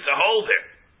obviously there's a hole there.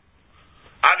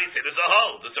 Obviously there's a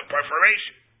hole. There's a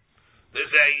perforation. There's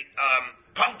a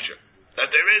puncture that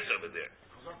there is over there.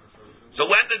 So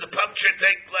when did the puncture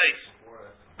take place?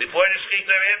 Before the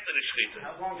shechita or after the shechita?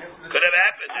 Could have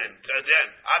happened then.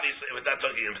 Obviously, we're not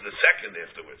talking into the second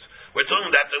afterwards. We're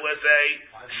talking that there was a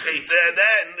shechita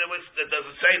and then it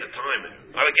doesn't say the time.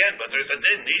 Again, but there's a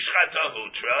din. Nishchata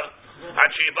hutra,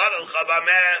 hachibadal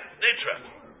chabameh nitra.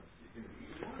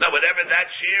 Now, whatever that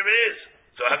shear is.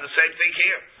 So I have the same thing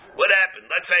here. What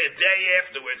happened? Let's say a day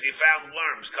afterwards he found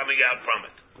worms coming out from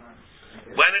it.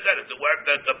 When it got it, the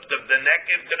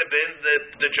nekev could have been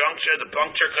the juncture, the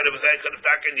puncture could have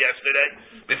happened yesterday.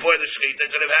 Before the shechita,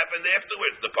 could have happened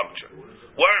afterwards, the puncture.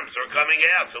 Worms are coming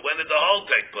out, so when did the hole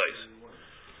take place?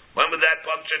 When would that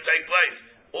puncture take place?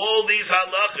 All these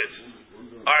halachas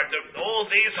are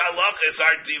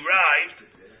derived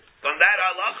from that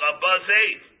halacha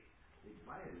bazeiv.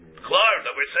 Klar,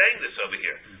 that we're saying this over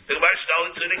here. The Gemara stole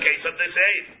into the case of the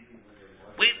Zayv.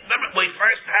 We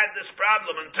first had this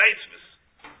problem in Taisvis,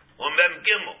 on Mem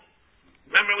Gimel.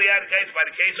 Remember we had a case by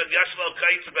the case of Yashlo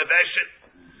Kaitz Beveshet,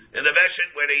 in the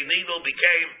Veshet where the needle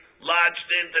became lodged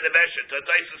into the Veshet. So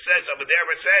Taisvis says, over there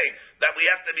we're saying that we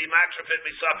have to be matrafit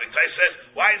misafik. Taisvis says,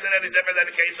 why is it any different than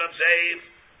the case of Zayv,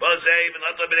 Bazev, and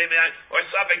Lato B'nei or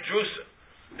Safek Drusa?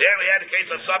 There we had a case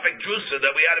of Safek Drusa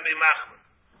that we had to be machmer.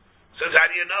 Says, how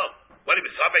do you know? What do you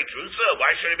mean, Safek Drusa?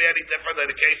 Why should it be any different than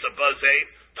the case of Bazev?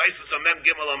 Taisvis on Mem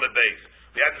Gimel on the base.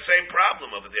 We had the same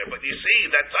problem over there, but you see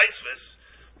that Taisvis,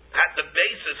 at the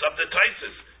basis of the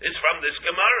Taisvis, is from this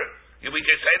Gemara. We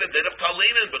can say the din of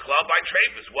Talina and B'klal by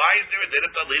Trefus. Why is there a din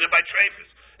of Talina by Trefus?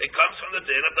 It comes from the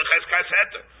din of the Cheskar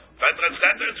Seter.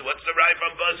 So what's the right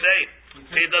from Bazev?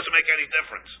 See, it doesn't make any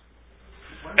difference.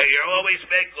 Hey, you're always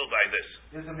makel by this.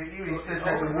 There's a Meiri, he says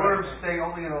that the worms stay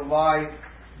only in a live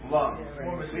lung.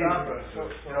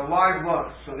 In a live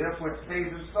lung. So therefore it stays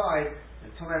inside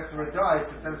until after it dies,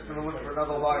 but then it's going to look for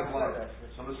another live lung.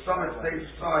 So the stomach stays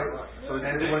inside, so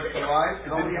then when it's alive,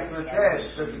 and only after it's dead,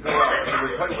 it doesn't go out.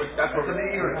 That's a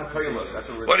Meiri.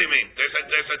 What do you mean? There's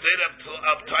a din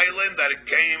of Thailand that it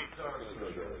came...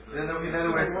 In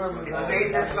other words, it stays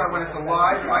inside when it's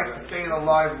alive, I can stay in a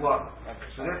live lung.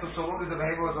 So therefore, so long as the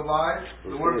behavior was alive,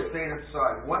 the worm stayed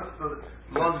inside. Once the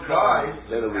lung dies,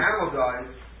 the animal dies,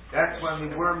 That's when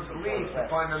the worms leave to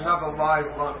find another live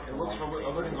lung. It looks for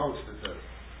a living host, it says.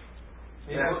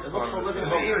 Yes. It looks for a living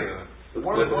host.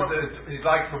 He's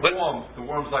like the worms. The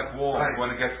worms like worms. Right.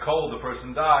 When it gets cold, the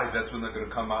person dies. That's when they're going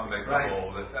to come out and make Right. the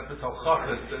hole. That's the hachach.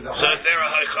 So is there a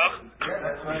haichach?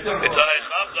 It's a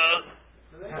haichacha.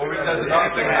 Or he says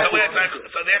another thing.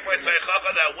 So therefore it's a haichacha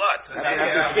that what?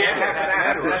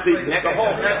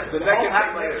 The neck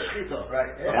is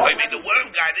Right. I mean the worm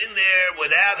got in there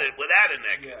without a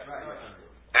neck.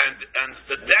 And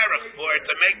the derech for it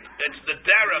to make it's the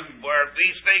derech for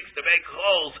these things to make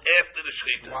holes after the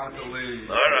shechita. All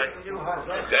right.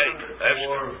 Okay.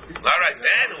 All right.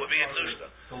 Then it would be a tushta.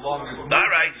 All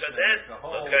right. So then.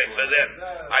 Okay. So then.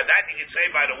 That you can say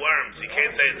by the worms. You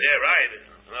can't say it's there,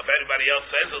 right? I don't know if anybody else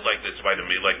says it like this by the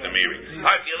Miri. All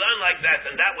right, if you learn like that,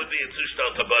 then that would be a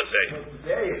tushtel to buzzay.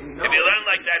 If you learn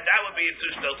like that, that would be a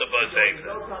tushtel to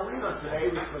buzzay.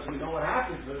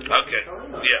 Okay.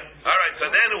 Yeah. All right.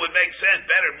 So then it would make sense,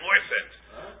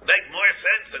 more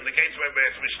sense than the case where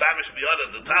it's mishtamish biyada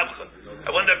the tavcha. I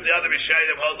wonder if the other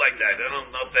Rishayim hold like that. I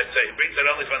don't know if that's it. He brings it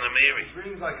only from the Miri. It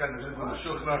seems like when the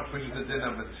Shulchan Aruch brings it in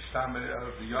of the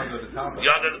yada the tavcha.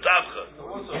 Yada the tavcha.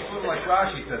 Also, sort of like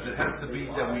Rashi says, it has to be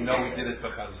that we know we did it for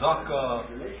chazaka,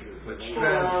 with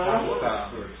strength.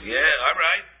 Yeah. All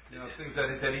right. You know, things that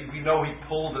we know he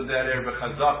pulled in that area for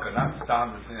chazaka, not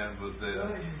stam his hand with the.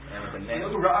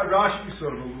 Rashi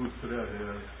sort of alludes to that.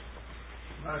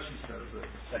 Rashi says that.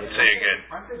 Say again.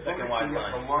 Aren't they voting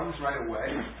the lungs right away?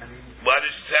 I mean, What did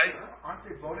you say? aren't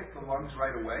they voting the lungs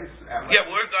right away? Yeah,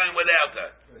 we're going without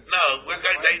that. No, we're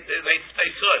going. They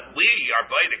should. We are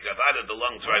biting out of the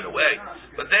lungs right away,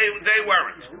 but they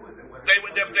weren't. They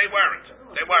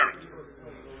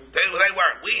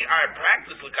weren't. We our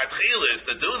practice l'katchila is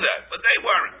to do that, but they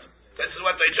weren't. This is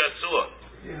what they just saw.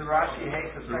 The Rashi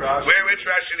hates the Which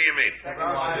Rashi do you mean? The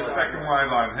second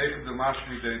line. Heked the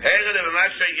mashmi de. Heged the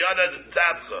masha yada the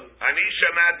tabcha. Ani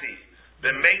shamati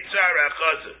b'meitzar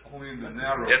achaza. Only in the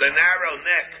narrow. In the narrow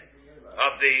neck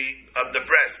of the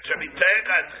breast.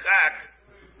 Shabitechat chak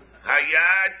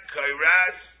hayad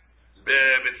kairas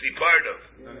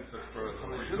b'tzipardov.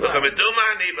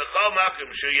 V'chamedumani b'chol makim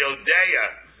sheyodea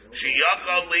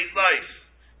sheyachal litleis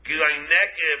gilay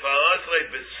nekev ha'oslei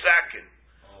b'sakin.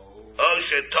 Oh,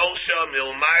 shetolsha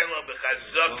milmayla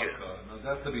b'chazukin.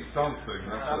 That's to be something.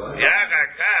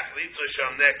 Yagakach litzu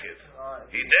sham nekev.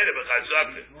 He did it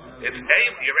b'chazukin.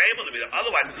 You're able to be.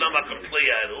 Otherwise, it's not complete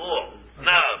at all.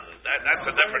 No, that's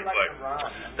a different part.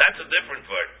 That's a different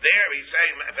part. There, he's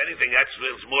saying, if anything, that's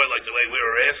more like the way we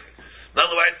were asking. In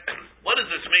other words, what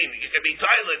does this mean? You can be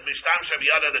toilet mishtam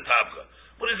shaviyada the tabcha.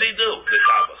 What does he do? The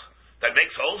tabach that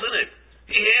makes holes in it.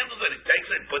 He handles it. He takes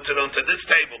it, puts it onto this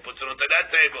table, puts it onto that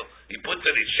table. He puts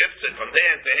it. He shifts it from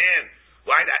hand to hand.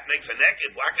 Why that makes a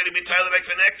neked? Why can he be toilet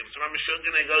makes a neked? So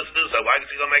Mishugin goes to do so. Why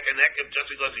does he go make a neked just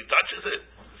because he touches it?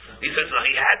 He says no.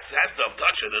 He has to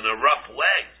touch it in a rough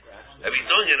way. If he's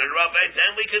doing it in a rough way,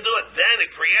 then we can do it. Then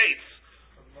it creates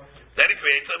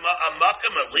a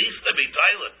makam at least to be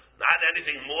toilet. Not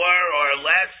anything more or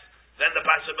less than the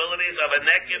possibilities of a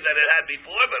neked that it had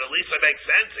before, but at least it makes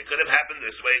sense. It could have happened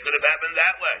this way. It could have happened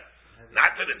that way.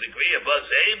 Not to the degree of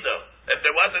Bazaim, though. If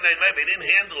there wasn't a maybe he didn't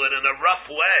handle it in a rough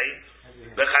way,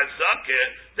 the chazakah,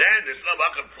 then there's no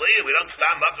makam pliyah. We don't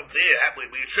stop makam pliyah.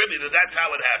 We attribute it. That's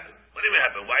how it happened. What do you mean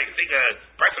happen? Why you think a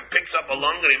person picks up a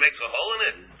lung and he makes a hole in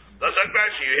it? That's like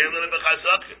Rashi. You handle it in the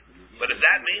chazakah. But does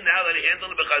that mean now that he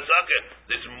handled it in the chazakah,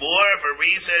 there's more of a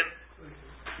reason?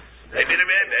 Maybe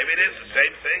it is the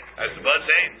same thing as the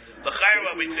Bazaim. The chayr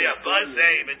what we see a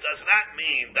Bazaim, it does not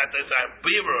mean that there's a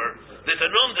birur, there's an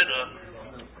umdana.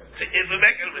 If we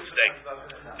make a mistake,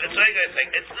 it's like I say,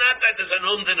 it's not that there's an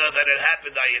umdana that it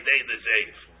happened on Yedei the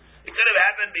Zav. It could have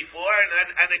happened before,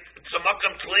 and it's a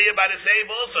makam clear by the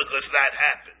Zav also, because that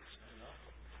happens.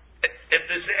 If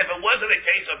it wasn't a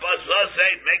case of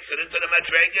Zav makes it into the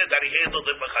Madrega that he handled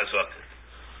it for Chazakah.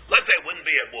 Let's say it wouldn't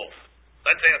be a wolf.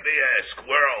 Let's say it'd be a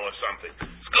squirrel or something.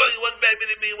 Squirrel, you wouldn't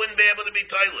be able to be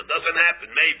toilet. Doesn't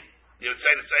happen. Maybe you would say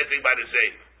the same thing by the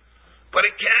Zav, but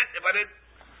it can't. But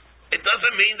it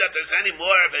doesn't mean that there's any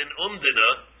more of an umdana.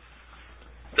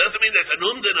 Doesn't mean there's an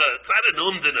umdana. It's not an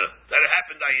umdana that it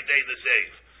happened on Yedei the Zav.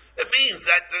 It means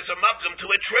that there's a makam to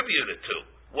attribute it to.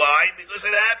 Why? Because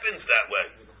it happens that way.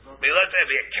 I mean, let's say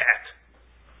it'd be a cat.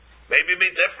 Maybe it'd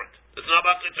be different. There's no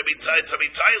makam to be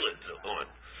toilet on.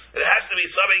 It has to be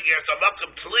something here. It's a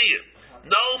makam tliyah.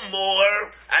 No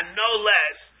more and no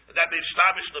less than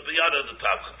b'shtabish l'biyad of the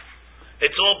tabcha.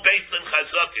 It's all based on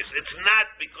chazakis. It's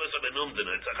not because of an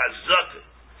umdana. It's a chazakah.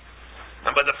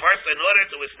 And but the first, in order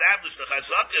to establish the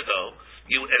chazakah, though,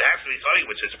 it has to be something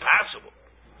which is possible.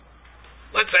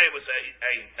 Let's say it was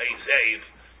a zave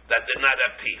that did not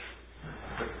have teeth.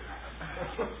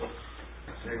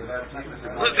 Let's say it was a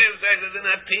zave that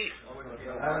didn't have teeth.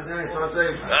 Huh?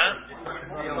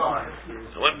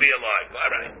 It wouldn't be alive.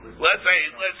 All right. Let's say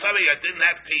somebody that didn't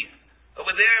have teeth.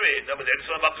 Over there it's a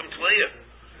makom tliyah.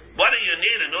 What do you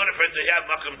need in order for it to have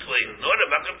makom tliyah? In order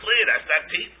makom tliyah, it has to have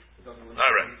teeth.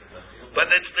 All right. But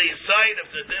it's the side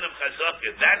of the din of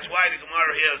chazakah. That's why the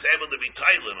Gemara here is able to be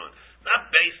titled on.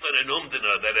 Not based on an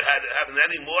umdana that it happened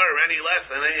any more or any less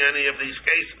than any of these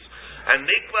cases. And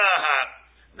nikva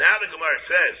now the Gemara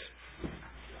says,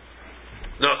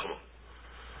 no, come on.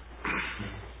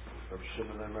 Reb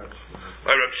Shimon I match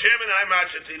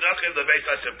it tinakim the Beis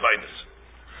HaSepainis.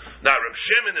 Now Reb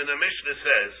Shimon in the Mishnah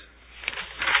says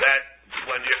that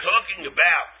when you're talking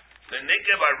about the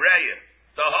nikiv areya,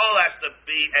 the hole has to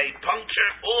be a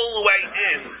puncture all the way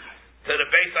in to the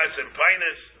Beis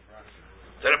HaSepainis,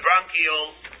 to the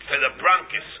bronchial, to the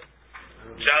bronchus.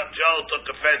 Joel took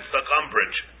offense, took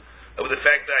umbrage with the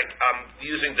fact that I'm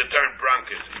using the term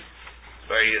bronchus. He's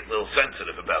very little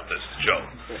sensitive about this, Joel.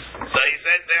 So he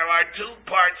said there are two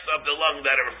parts of the lung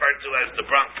that are referred to as the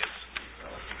bronchus.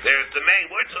 There's the main,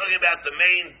 we're talking about the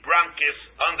main bronchus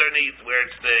underneath where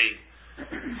it's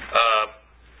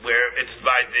where it's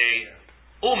by the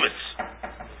umus.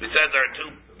 We said there are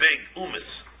two big umus.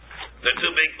 The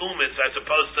two big umus as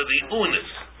opposed to the unus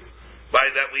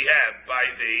that we have by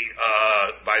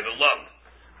the lung.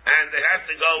 And it has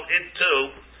to go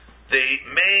into the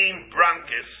main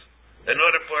bronchus in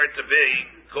order for it to be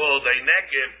called a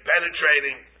nekiv,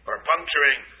 penetrating or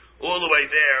puncturing all the way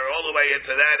there, all the way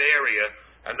into that area,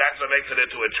 and that's what makes it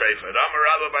into a treifa.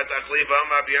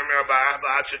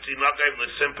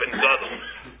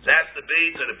 That's the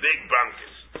B to the big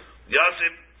bronchus.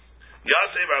 Yosef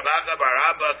Rabbacha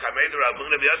Barabba Kamed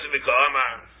Rabuna Yosef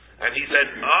Amar, and he said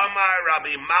Amar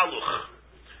Rabbi Maluch.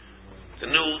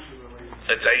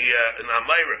 It's an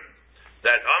Amira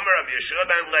that Amar of Yeshua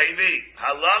ben Levi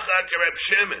halacha to Reb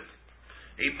Shimon.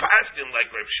 He passed him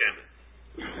like Reb Shimon.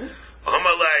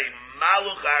 Amalei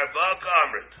Maluch Arba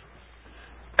Kamrit.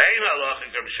 Ein halacha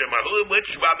to Reb Shimon. Which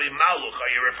Rabbi Maluch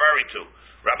are you referring to?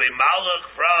 Rabbi Maluch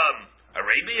from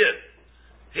Arabia.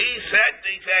 He said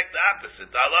the exact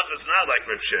opposite. The halacha is not like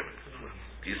Reb Shimon.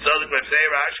 He saw the Reb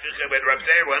Zeir Ashkech when Reb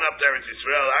Zeir went up there to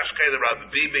Israel. Ashkech the Rabbi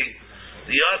Bibi.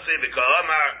 The Yosef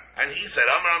Amar, and he said,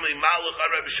 Amar Amli Maluch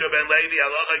Reb Shua ben Levi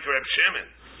halacha to Reb Shimon.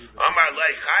 Amar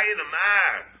Lei Chayin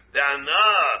Amar Dana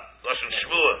Lashon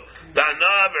Shvua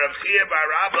Dana Rav Chia Bar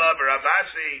Rabba Rav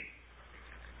Asi.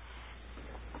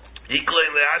 He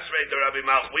claimed the Asrei to Rabbi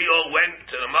Maluch. We all went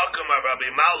to the Malkum of Rabbi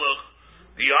Maluch.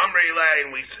 The Amri Lei,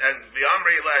 and we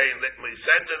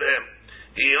said to them,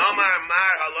 the Amar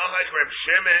Mar halacha to Reb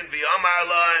Shimon, the Amar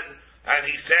Lan, and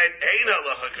he said, Ein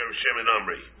halacha to Reb Shimon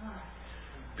Amri.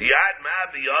 Biyad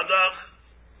ma biyadach.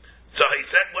 So he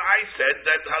said, well, I said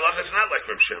that halacha is not like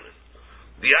Reb Shimon.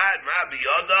 Biyad ma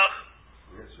biyadach.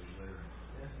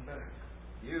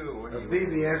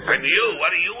 And you,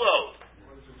 what do you hold?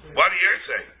 What do you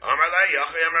say? Amar la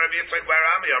yachi Amar Rabbi Yitzchak bar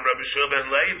Ami Amar Rabbi Shua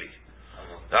ben Levi.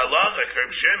 Halacha like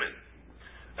Reb Shimon.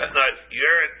 That's not,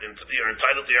 you're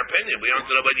entitled to your opinion. We don't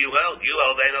know what you held. You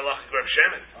held ain't halacha like Reb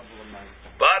Shimon.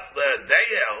 But they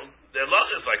held the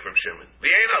halacha is like Reb Shimon.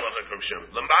 The ain't halacha like Reb Shimon.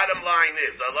 The bottom line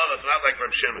is the halacha is not like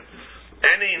Reb Shimon.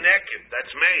 Any neked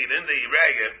that's made in the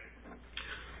rega,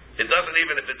 it doesn't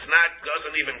even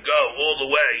go all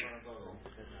the way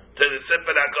to the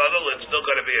sipet hagadol. It's still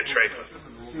going to be a treifa.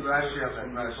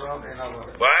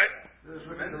 What?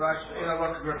 According to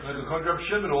Reb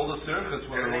Shimon, all the circus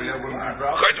wouldn't be a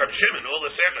problem. According to Reb Shimon, all the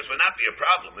circus would not be a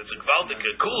problem. It's a gvaldik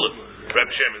kula, Reb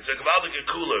Shimon. It's a gvaldik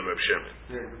kula, Reb Shimon.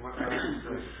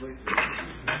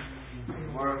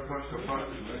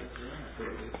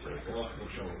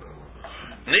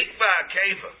 Nikva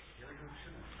keva.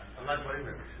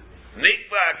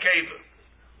 Nikva keva.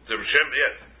 The Reb Shimon,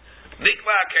 yes.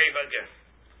 Nikva keva again.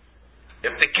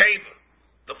 If the keva,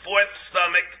 the fourth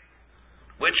stomach,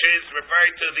 which is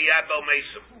referred to the Abo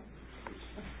Mesim.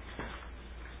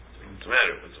 What's the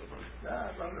matter? What's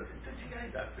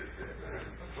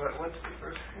the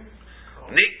first thing?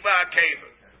 Nikva Keva.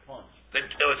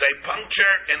 There was a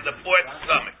puncture in the fourth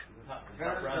stomach.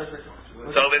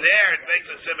 So over there, it makes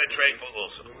a symmetry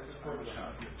also.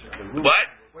 What?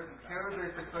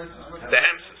 The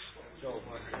hemsis.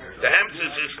 The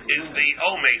hemsis is the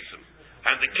O Mesim,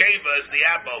 and the Keva is the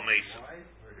Abo Mesim.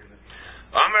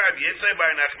 Amar Rav Yitzchak bar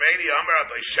Nachmani, Amar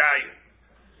Rav Shaya.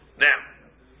 Now,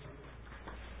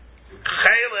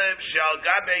 Chaylev shall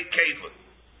gabe keva.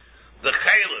 The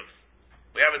chaylev,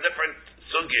 we have a different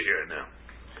sugya here now.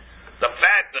 The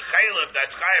fat, the chaylev,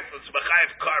 that's chayev, it's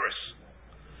mechayev karis.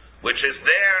 which is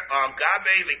there on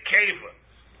Gabe the Keva.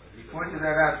 He pointed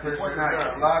that out. There's a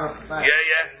lot of facts.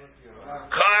 Yeah.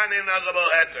 Kohanim nagabel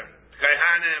heter.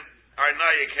 Kohanim are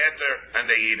noyik heter, and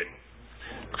they eat it.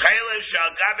 Chaylev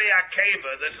shal Gabe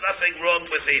Akeva. There's nothing wrong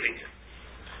with eating it.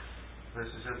 This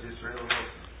is Israel.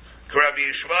 Rabbi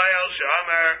Yishmael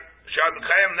Shamar Shal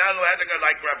Chayim Nalu Heter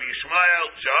like Rabbi Yishmael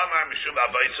Shamar Mishum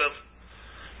Abaisov.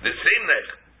 The Simnech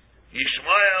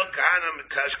Yishmael Kahanim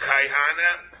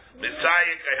Kayhana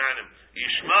Messiah Kayhanim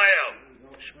Yishmael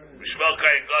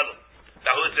Kayin Gadol.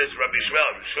 Now who is this Rabbi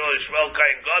Yishmael? Yishmael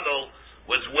Kayin Gadol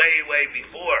was way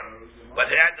before,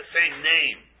 but he had the same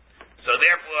name. So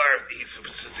therefore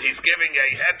he's giving a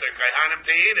heter Kayhanim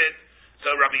to eat it. So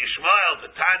Rabbi Yishmael,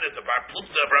 the Tana, the Bar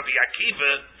Plukta of Rabbi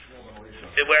Akiva,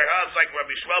 it warehouse like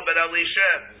Rabbi Yishmael ben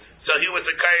Elisha. So he was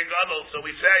a Kayin Gadol. So we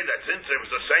say that since there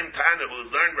was the same Tana who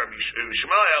learned Rabbi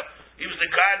Yishmael, he was the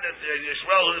kind of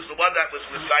Yishmael who's the one that was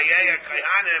Messiah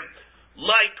Kayhanim,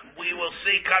 like we will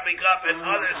see coming up in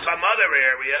some other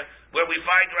area where we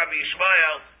find Rabbi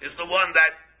Yishmael is the one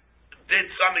that did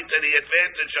something to the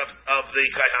advantage of the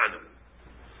Kayhanim.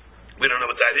 We don't know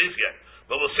what that is yet.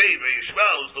 But we'll see, Rabbi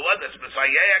Yishmael, who's the one that's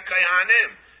Messiah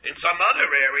Kayhanim, in some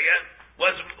other area,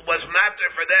 was matter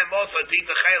for them also to eat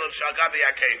the Chaylev Shal Gabi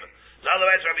Akeva. In other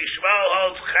words, Rabbi Yishmael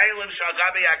holds Chaylev Shal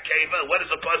Gabi Akeva. What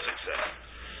does the pasuk say?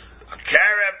 A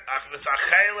Karev, Achnas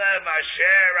HaChaylev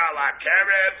Asher Al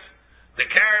HaKarev. The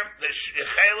Karev, the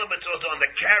Chaylev, it's also on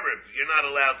the Karev. You're not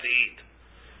allowed to eat.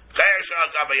 Chaylev Shal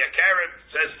Gabi Akarev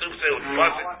says Tufse with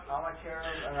pasuk.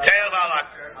 Chaylev Al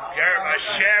HaKarev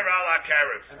Asher Al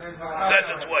HaKarev. Says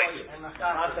it twice.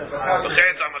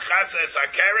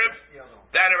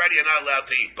 That already you're not allowed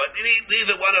to eat. But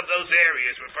neither one of those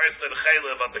areas refers to the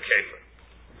chaylev of the kever.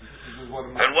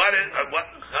 And what is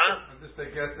This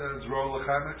they get Zrol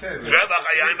L'chaim HaKeva. Zreba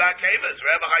Chayim Ba'Keva.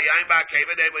 Zreba Chayim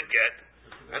Ba'Keva they would get,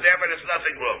 and therefore there's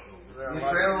nothing wrong.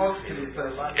 Israel also can eat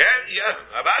that. Yeah,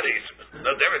 about it.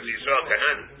 No difference. Yisrael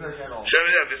Kahanim.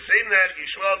 We've seen that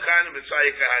Yisrael Kahanim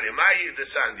Messiah Kahanim. Mahi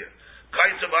Desanya.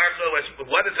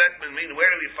 What does that mean?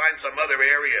 Where do we find some other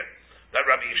area that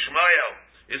Rabbi Yishmael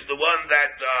is the one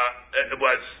that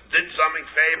did something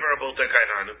favorable to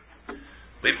Kahanim?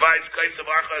 We find Kaisav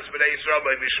Archas B'nai Yisrael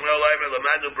by Yishmael Leimer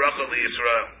Lamanu Bracha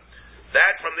L'Yisrael.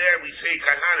 That from there we see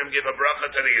Kahanim give a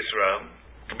bracha to the Yisrael.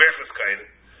 Berchas Kahanim.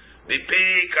 Mipi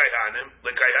Kahanim.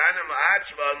 The Kahanim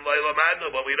Atzvan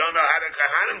Leilamanu, but we don't know how the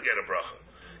Kahanim get a bracha.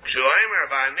 Kshuaymer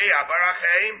V'ani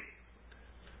Abarachim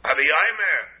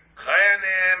Aviyamer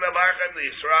Chayanim Abarachim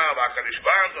L'Yisrael V'Akadosh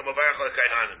Baruch Hu Mavarach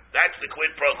L'Kahanim. That's the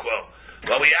quid pro quo.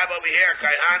 What we have over here,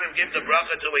 Kahanim give the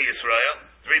bracha to a Yisrael.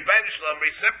 The Rebbeinu Shalom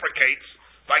reciprocates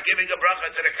by giving a bracha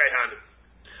to the Kahanim.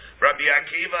 Rabbi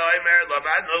Akiva Omer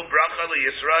Lamanu Bracha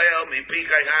L'Yisrael Mipi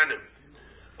Kahanim.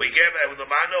 We give a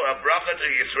bracha to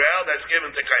Yisrael that's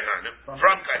given to Kahanim,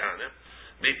 from Kahanim.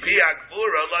 Mipi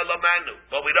Agvura Lamanu.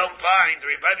 But we don't find the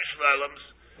Rebbeinu Shalom's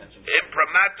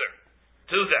imprimatur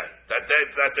to that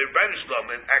the Rebbeinu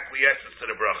Shalom acquiesces to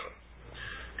the bracha.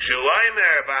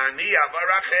 Kshuaymer V'ani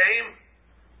Avarachim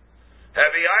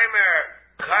Hevi Aymer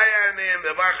Chayanim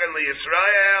Mevarchen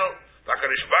L'Yisrael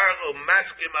V'Akadosh Baruch Hu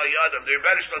Maskim Al Yadam. The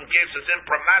Rebbeinu Shalom gives his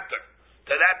imprimatur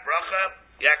to that bracha.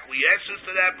 He acquiesces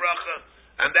to that bracha,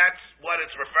 and that's what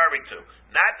it's referring to.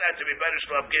 Not that the Rebbeinu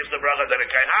Shalom gives the bracha to the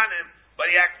Kahanim, but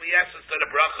he acquiesces to the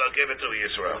bracha given to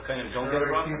Yisrael. Don't get a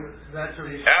bracha.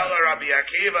 Ela Rabbi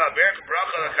Akiva Berch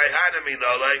bracha the Kahanim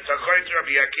inolei. So according to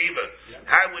Rabbi Akiva,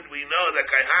 how would we know that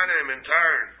Kahanim in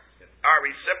turn are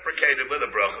reciprocated with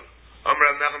a bracha?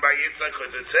 Amram Nachum Bar Yitzchak, because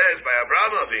it says by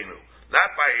Abraham Avinu, not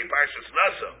by Parshas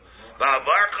Naso.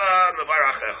 Ba'avarcha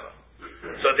Mevarachecha.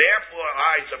 So therefore,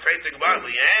 it's a faith in Gemara.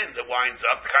 The end, it winds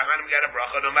up Kahanim get a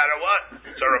bracha no matter what.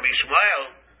 So Rabbi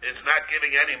Shmuel is not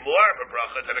giving any more of a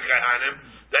bracha to the Kahanim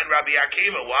than Rabbi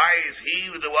Akiva. Why is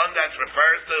he the one that's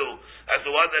referred to as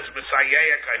the one that's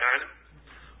Messiah Kahanim?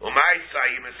 Umay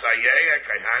Sayi Messiah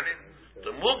Kahanim.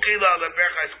 The Mukila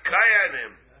leberchas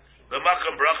Kahanim. The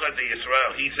Makam bracha to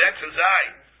Yisrael. He sets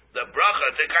aside the bracha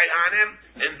to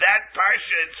Kahanim in that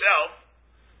parsha itself,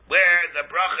 where the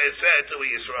bracha is said to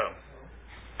Yisrael.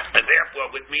 And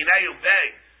therefore, with Minayu Bey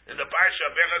in the parsha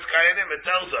of Berchas Kahanim, it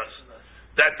tells us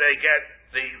that they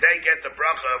get the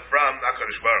bracha from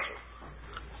HaKadosh Baruch Hu.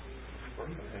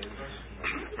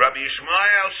 Rabbi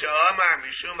Yishmael Sha'amar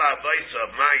Mishum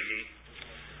Avaysav Maihi.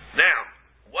 Now,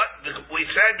 what we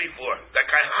said before, the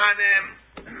Kahanim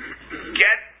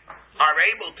are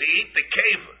able to eat the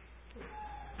keva.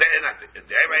 They're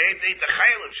able to eat the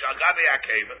chaylev shalgabe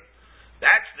akeva.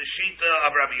 That's the shita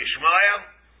of Rabbi Yishmael,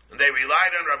 and they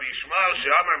relied on Rabbi Yishmael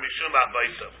Sha'amar Mishum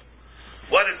Avaysav.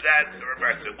 What is that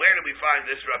reference to? Where do we find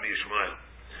this Rabbi Yishmael?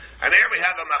 And here we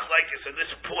have a machlekes at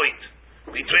this point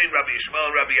between Rabbi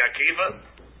Yishmael and Rabbi Akiva,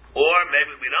 or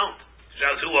maybe we don't.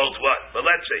 Shows who holds what. But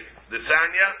let's see. The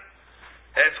Tanya,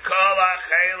 it's kol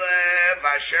ha-chelev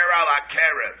asher al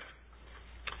ha-kerev.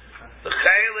 The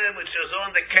chelev which is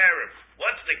on the kerev.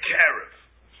 What's the kerev?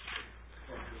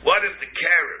 What is the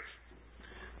kerev?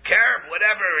 Kerev,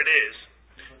 whatever it is,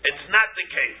 it's not the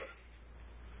keva.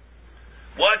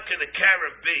 What can the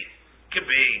kerev be? It could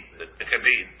be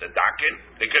the dakin.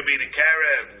 It could be the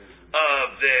kerev of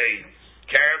the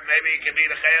kerev. Maybe it could be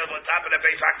the chelev on top of the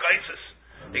beis hakaisis.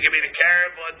 It could be the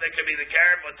kerev. It could be the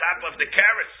kerev on top of the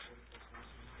keres.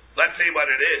 Let's see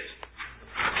what it is.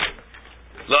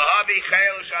 Lahavi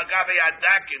chelev shal gabi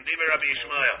adakin. Diva Rabbi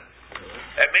Yishmael.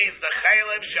 It means the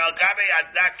chelev shal gabi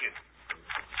adakin.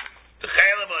 The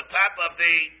chelev on top of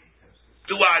the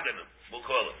duadanim. We'll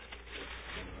call it.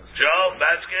 Joe,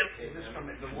 Baskin? Is this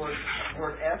from the word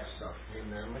S? So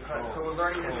we're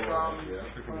learning this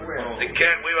from where? We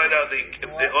might know the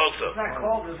also. It's not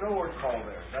called, there's no word called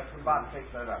there. That's when Bob takes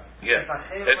that up. Yeah.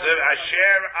 It's a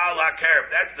asher al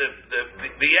hakerev. That's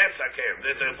the S hakerev.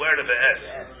 There's a word of the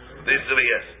S. This is the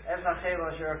S. S hakerev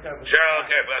asher hakerev. Asher al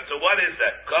hakerev. So what is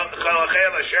that? Kol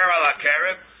hakerev asher al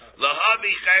hakerev.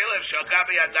 Lahabi chelev shal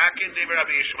gabi adakin diva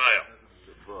Rabbi Yishmael.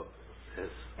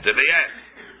 To the S.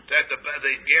 That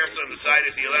the gears on the side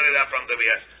is you learn it out from the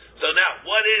S. So now,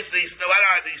 what are these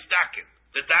dakin?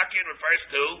 The dakin refers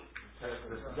to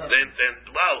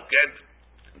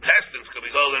intestines could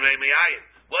be called an emiyayin.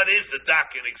 What is the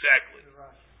dakin exactly?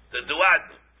 The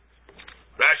duad.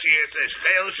 Rashi here says,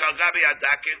 Chel shal gabi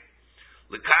adakin,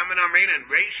 l'kamen amrinan,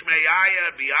 reish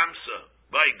meyaya biyamsa,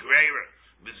 by greira,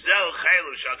 v'zel chel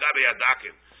shal gabi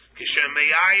adakin, kishem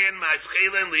meyayin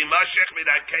maschilin limashech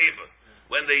midakeva,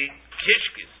 when the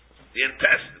kishkis, the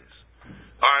intestines,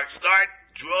 start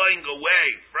drawing away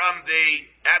from the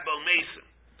abomason.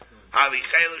 I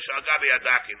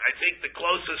think the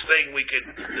closest thing we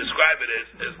could describe it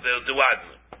is the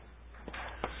duadma.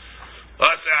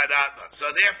 So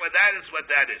therefore, that is what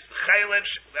that is. The chaylev,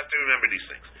 we have to remember these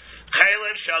things.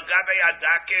 Chaylev shal gabe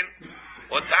adakin,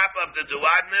 on top of the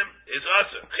duadnim, is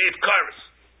also chiv karis.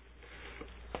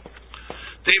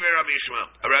 Tiva Rabbi Yishmael.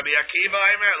 Rabbi Akiva,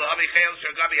 Aimer, lahavi chaylev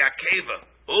shal gabe akeva.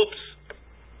 Oops.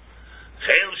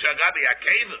 Chaylev shal gabe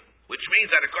akeva, which means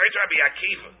that according to Rabbi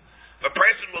Akiva, if a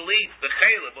person will eat the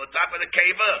chaylev on top of the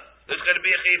keva, there's going to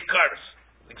be a chiv karis.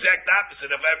 Exact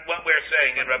opposite of what we're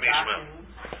saying in Rabbi Yishmael.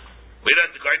 We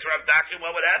don't according to Rav Dakin, what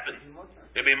would happen?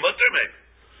 It'd be mutter maybe.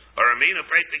 Or Amina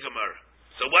afraid to Gemara.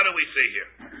 So what do we see here?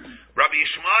 Rabbi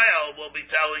Yishmael will be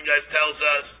tells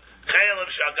us, chaylev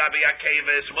shal gabi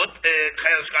akeva is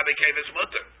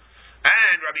mutter.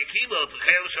 And Rabbi Akiva,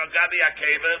 chaylev shal gabi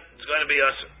akeva is going to be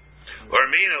usher. Or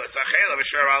Amina, it's a chaylev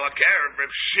asher al hakerev.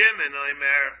 Reb Shimon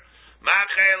oimer, ma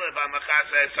chaylev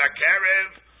amachasa es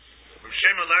hakerev. Reb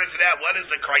Shimon learns it out. What is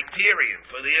the criterion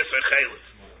for the Yisr chaylev?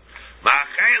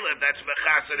 Ma'achaylev, that's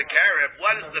mechasa the karev.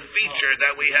 What is the feature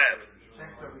that we have?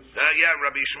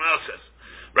 Rabbi Yishmael says.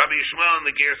 Rabbi Yishmael and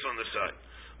the gears on the side.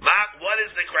 What is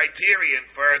the criterion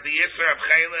for the Yisr of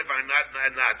chaylev and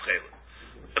not chaylev?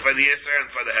 For the Yisr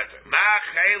and for the heter.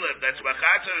 Ma'achaylev, that's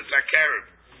mechasa the karev.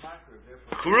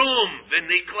 Krum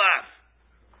v'niklaf.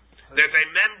 There's a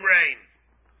membrane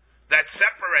that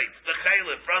separates the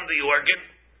chaylev from the organ,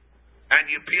 and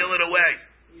you peel it away.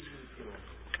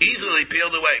 Easily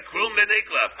peeled away. Krum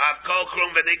v'niklaf. I've called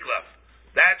krum v'niklaf.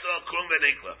 That's all krum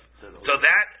v'niklaf. So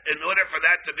that, in order for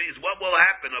that to be, is what will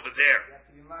happen over there. You have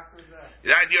to be makriv that.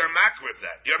 Yeah, you're a makriv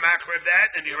that. You're a makriv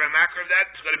that, and you're a makriv that.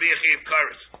 It's going to be a chiv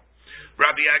karis.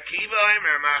 Rabbi Akiva,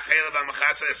 Aimer, ma'achelev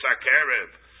amachasa esakerev.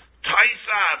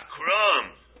 Taisav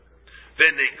krum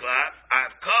v'niklaf.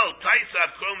 I've called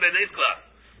taisav krum v'niklaf.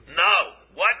 No.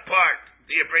 What part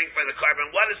do you bring for the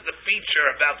carbon? What is the feature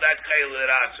about that chayil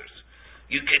that answers?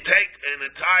 You can take an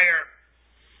entire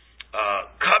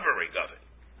covering of it,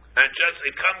 and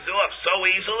it comes off so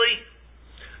easily.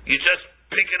 You just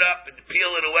pick it up and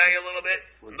peel it away a little bit,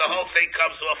 and the whole thing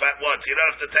comes off at once. You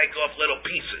don't have to take off little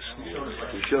pieces.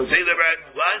 See the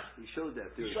red? What? He showed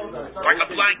that. Like a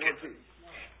blanket.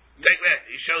 Take that.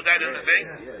 He showed that in the thing.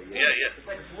 Yeah. It's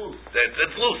like it's loose.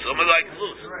 It's loose. Something like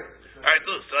loose. All right,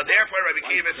 loose. So therefore, Rabbi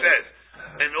Akiva says,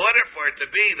 in order for it to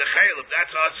be the chaylev,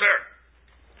 that's asur.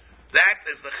 That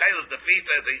is the chaylev, the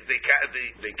fita,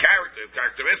 the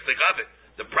characteristic of it,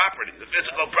 the property, the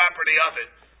physical property of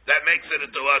it, that makes it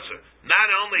into asur.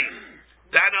 Not only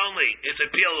is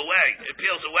it peeled away, it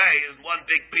peels away in one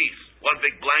big piece, one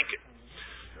big blanket.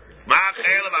 Ma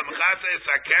chaylev amachasa is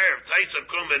hakerev, taisav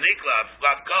krum v'niklav,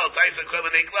 lavkol, taisav krum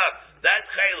v'niklav. That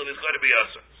chaylev is going to be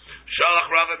asur.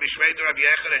 Shalach Rava b'shveit Rabbi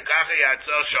Yechon and kacha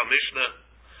yatzal shal mishnah.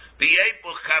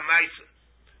 V'yepuch kamaisa.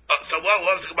 So what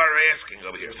was the Gemara asking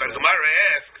over here? So the Gemara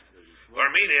asked,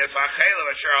 Barminius, Achelav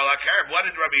Asher al Akarev. What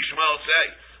did Rabbi Shmuel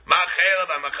say? Ma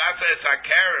Chelav Amachasa es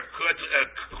Akarev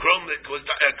Krum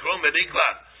Benikla.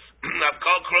 I've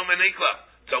called Krum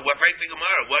Benikla. So we're facing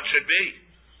Gemara. What should be?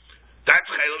 That's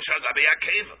Chelav Shal Gabi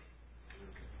Akeva.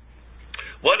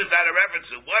 What is that a reference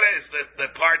to? What is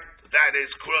the part that is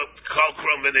called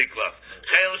Krum Benikla?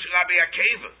 Chelav Shal Gabi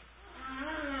Akeva.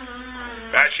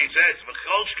 Rashi says,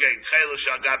 "V'cholshkein chayil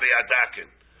shal gabi adakin."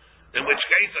 In which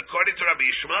case, according to Rabbi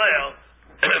Yishmael,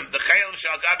 the chayil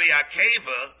shal gabi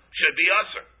akeva should be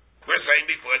usher. We're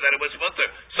saying before that it was mutter.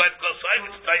 So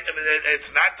it's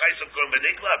not taisam krum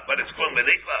b'niklav, but it's krum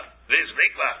b'niklav. This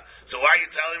niklav. So why are you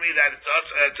telling me that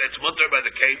it's mutter by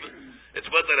the keva?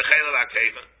 It's mutter the chayil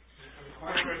akeva.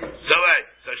 So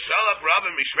shalach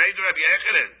Rabbi Mishmei Rabbi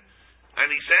Yechanan,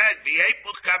 and he said,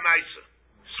 "V'yepuch kamaisa."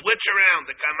 Switch around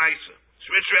the kamaisa.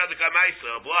 Switch around the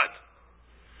kamaisa of what?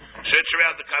 Switch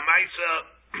around the kamaisa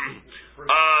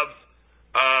of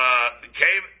the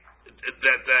cave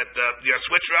that you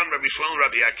switch around Rabbi Shmuel and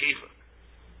Rabbi Akiva.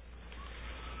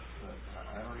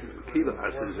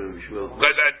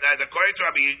 Because according to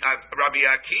Rabbi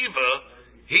Akiva,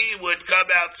 he would come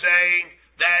out saying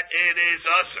that it is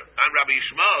usher, and Rabbi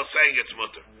Shmuel saying it's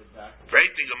mutter.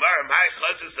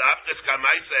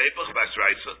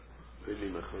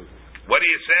 What are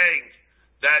you saying?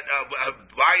 That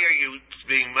why are you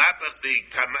being mapach the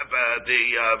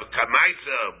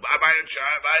kamaisa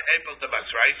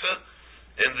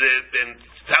in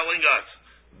telling us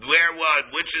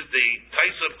which is the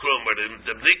tais of krum or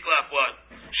the niklaf one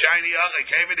shiny achai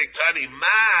kavidik tani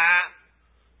ma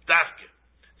dafke,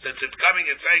 since it's coming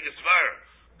and saying it's fire.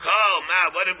 Call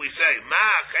ma, what did we say?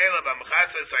 Ma chelav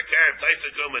amchasa sakerev tais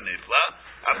of krum nikla.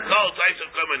 I've called tais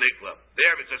of krum nikla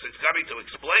there because it's coming to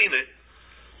explain it.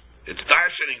 It's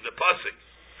darshaning the pasuk,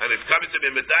 and it's coming to be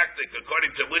medactic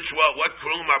according to what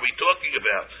krum are we talking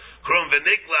about? Krum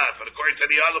v'niklaf, and according to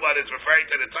the other one, it's referring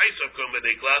to the tais of krum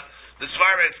v'niklaf. The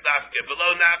svara is nafke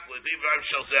below nafle divram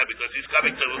shalzeh, because he's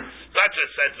coming to such a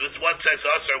sense. One says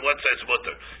usher, one says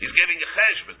mutter. He's giving a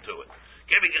cheshbon to it,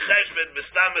 giving a cheshbon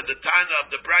b'stama the tana of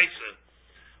the brisa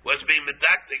was being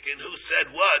medactic in who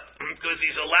said what, because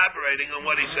he's elaborating on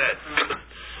what he said.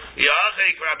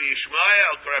 Yachik Rabbi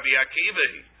Yishmael, Rabbi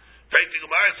Akiva.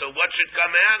 So what should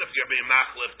come out if you're being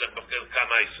machlif the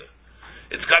kamaisa?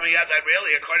 It's coming out that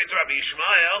really, according to Rabbi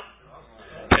Yishmael,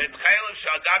 it's chaylev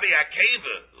shal gabi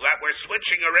akeva. We're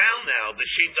switching around now. The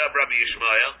sheet of Rabbi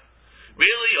Yishmael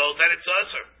really holds that it's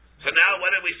usher. So now,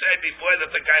 what did we say before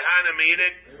that the kahanim eat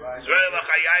it? Zrei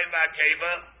l'chayayim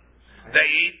v'akeva. They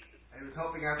eat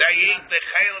the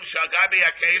chaylev shal gabi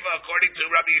akeva according to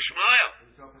Rabbi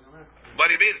Yishmael.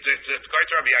 What do you mean? It's according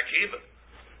to Rabbi Akiva.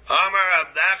 Amar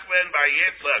Rav Nachman bar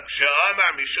Yitzchak,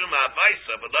 she'amar mishum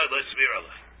ha'avaisa, but lo svir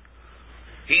alai.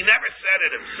 He never said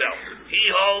it himself. He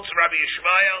holds Rabbi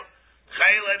Yishmael,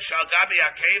 chaylev shal gabi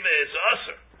akeva is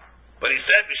usher, but he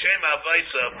said b'shem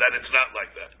ha'avaisa that it's not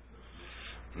like that.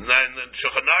 Now in the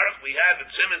Shulchan Aruch we have in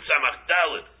Siman Samach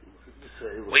Daled,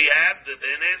 we have the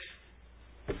dinis,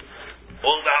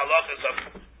 all the halachas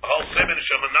of the whole Siman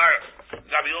Shulchan Aruch.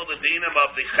 All the dinim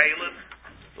of the chaylev,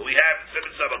 we have in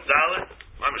Siman Samach Daled.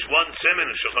 Mamish one siman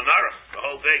in Shulchan Aruch, the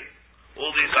whole thing, all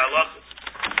these halachas.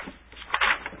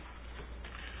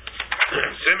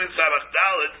 Siman Samach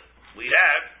Daled, we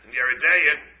have in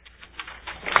Yeridea,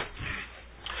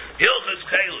 Hilchas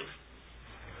Chaylev.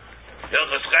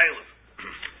 Hilchas Chaylev.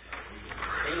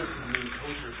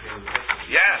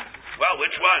 Yeah, well,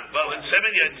 which one? Well, in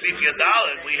Siman Yitzif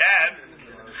Yadaled, we have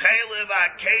Chaylev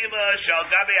Akeva Shal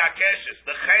Gabi Akeshes,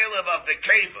 the Chaylev of the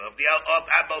Keva, of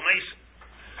Abel Mason.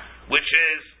 Which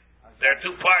is, there are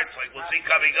two parts, like we'll see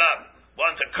coming up.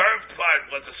 One's a curved part,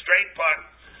 one's a straight part.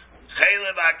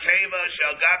 Chaylev akeva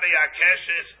shel gabi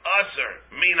akeshes aser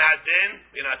min hadin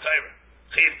min hatayra.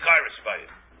 Chiv karis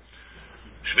bayim.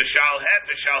 Shvishal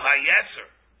het v'shal hayeser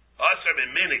aser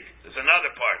min minik. There's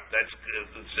another part that's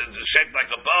shaped like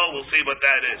a bow. We'll see what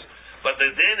that is. But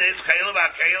the din is chaylev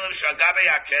akeva shel gabi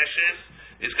akeshes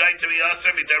is going to be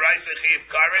aser midaraisa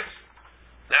chiv karis.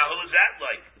 Now, who's that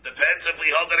like? Depends if we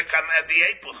hold it to come at the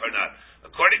Eipuch or not.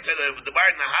 According to the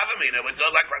Bar Nahavamina, it would go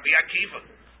like Rabbi Akiva.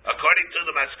 According to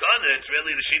the Maskana, it's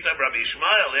really the sheet of Rabbi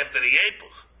Yishmael after the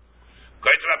Eipuch.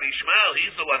 According to Rabbi Yishmael,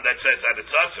 he's the one that says that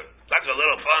it's usher. That's a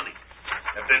little funny.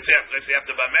 If you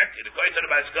have to Bamerki, according to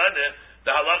the Maskana,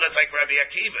 the halacha is like Rabbi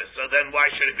Akiva. So then,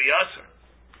 why should it be usher?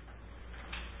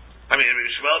 I mean, Rabbi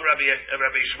Yishmael,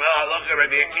 halacha,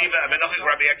 Rabbi Akiva. I mean,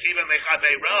 Rabbi Akiva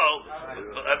mechavei rov,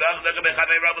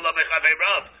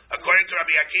 according to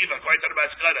Rabbi Akiva, according to the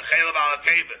Maskana, chaylev al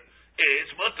akeva is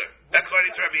mutter.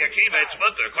 According to Rabbi Akiva, it's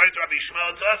mutter. According to Rabbi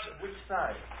Shmuel, it's also. Which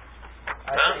side?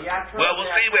 Well, we'll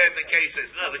see where the case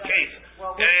is. No, the case.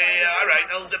 All right.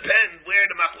 It'll depend where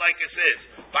the machlaikas is.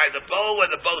 By the bow or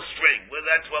the bowstring. Well,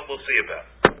 that's what we'll see about.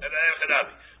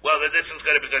 Well, this is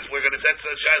going to, because we're going to set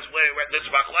this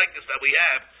machlaikas that we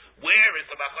have. Where is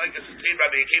the machlaikas between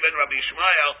Rabbi Akiva and Rabbi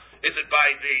Shmuel? Is it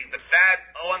by the fat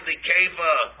on the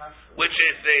keva, which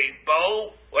is the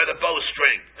bow, or the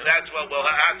bowstring? And that's what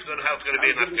how it's going to be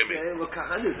in Nafkami.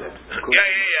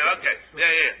 Okay.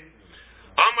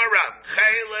 Amar Rab,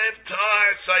 Chaylev Tahar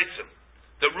Saisim.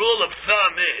 The rule of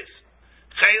thumb is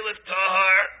Chaylev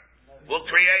Tahar will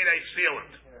create a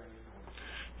sealant.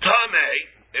 Tameh,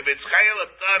 if it's Chaylev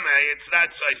Tameh, it's not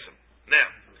Saisim. Now,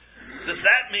 does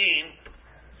that mean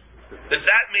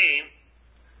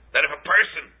that if a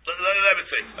person, let me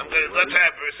see, let's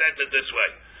have it presented this way.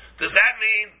 Does that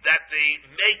mean that the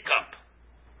makeup,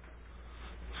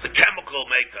 the chemical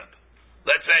makeup,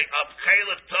 let's say a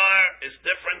chaylev tar is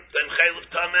different than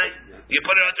chaylev tameh? You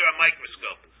put it under a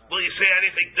microscope. Will you see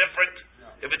anything different?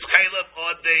 If it's chaylev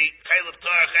or the chaylev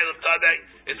tar, chaylev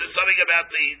tameh, is there something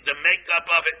about the makeup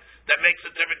of it that makes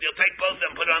it different? You'll take both of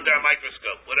them, put it under a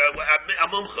microscope. Would a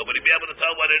mumcha, would he be able to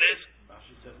tell what it is?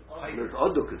 It's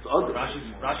oduk. So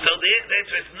the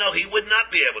answer is no, he would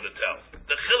not be able to tell.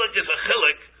 The chilik is a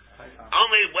chilik,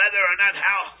 only whether or not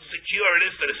how secure it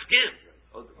is to the skin.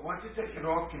 Once you take it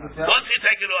off, can you tell? Once you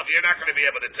take it off, you're not going to be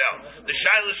able to tell. The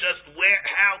shaila is just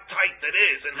how tight it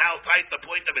is and how tight the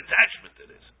point of attachment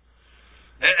it is.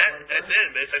 That's it.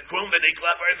 Is it krum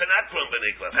b'niklaf or is it not krum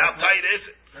b'niklaf? How tight is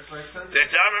it? That's what it says.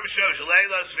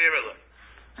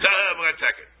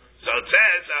 So it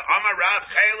says, Amar Rav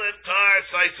Chaylev Tar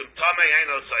Saisim, Tamei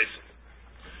Eino Saisim.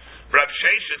 Rav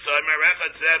Sheshes, Amar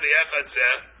Echad Zeh V'Echad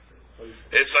Zeh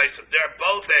is Saisim. They're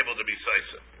both able to be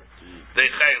Saisim. They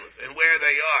Chaylev, and where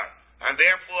they are. And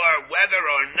therefore, whether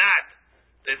or not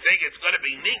they think it's going to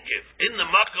be Nikiv, in the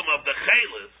Makom of the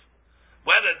Chaylev,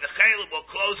 whether the Chaylev will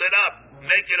close it up,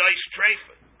 make it Oish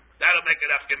Treifah. That'll make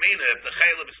it Afkamina if the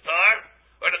Chaylev is Tar,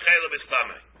 or the Chaylev is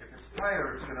Tamei. If it's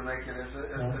tighter, it's going to make it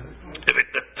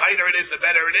The tighter it is, the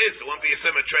better it is. It won't be a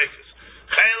symmetraphus.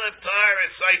 Chaylev tar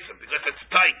is saisim because it's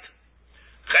tight.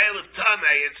 Chaylev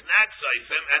tameh, it's not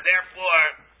saisim, and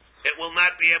therefore it will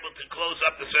not be able to close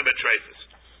up the symmetraphus.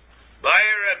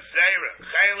 Bayer of Zera,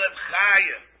 Chaylev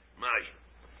chaya.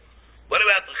 What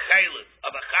about the chaylev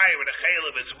of a chaya where the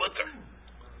chaylev is mutter?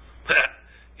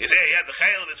 You say, yeah, the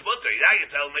chaylev is mutter. Now you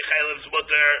tell me chaylev is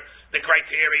mutter. The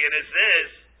criterion is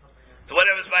this. So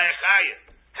whatever is by a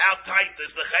chaya. How tight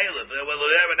is the chaylev? Will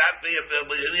it ever not be?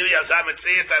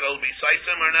 That'll be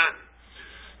saisim or not?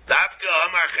 Dafka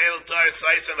Amar Chaylev Tar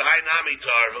Saisim V'Hai Nami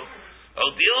Taru.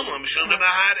 Odilmum Shunda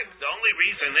Mahadik. The only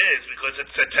reason is because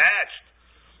it's attached.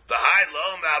 V'Hai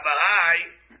Lo Ma'Bahai.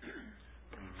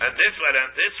 And this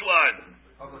one.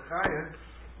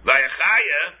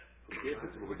 V'Yachaya.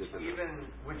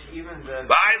 Which even the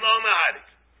V'Hai Lo Mahadik.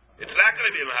 It's not going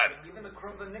to be a mahadik. even the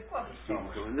krum v'nikla is so.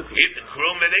 The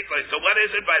krum v'nikla. So what is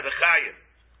it by the chaya?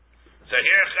 So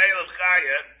here chaylev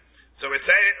chaya. So we're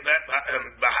saying that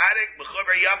mahadik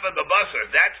b'chuver yafa b'basar.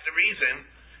 That's the reason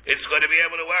it's going to be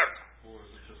able to work.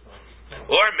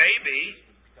 Or maybe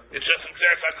it's just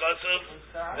exerts hakosov,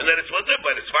 and then it's mutter.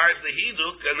 But as far as the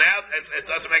hiduk, and now it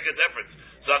doesn't make a difference.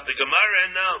 So the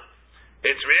Gemara, no,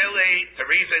 it's really the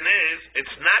reason is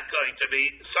it's not going to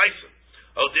be saisim.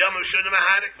 It's not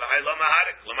mahadik. It's not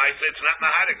mahadik.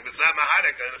 If it's not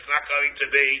mahadik, then it's not going to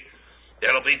be.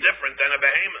 It'll be different than a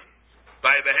behemoth.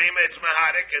 By a behemoth, it's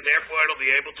mahadik, and therefore it'll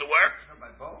be able to work.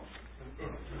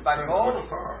 By both.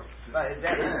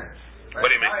 What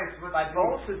do you mean? By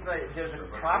both, there's a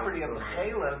property of the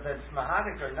chaylev that's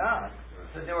mahadik or not.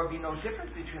 So there will be no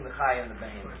difference between the chay and the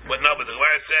behemoth. But no, but the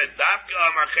word said, Dafka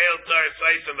Amar Chaylev Tar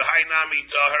Saisim V'Hai Nami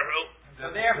Taharu.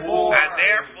 Therefore, it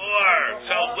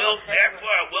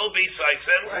will be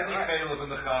saisim. Any chaylev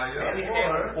in the chaya,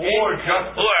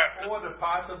 or the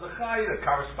part of the chaya that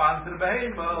corresponds to the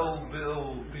behemoth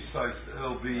will be saisim.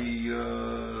 It'll be.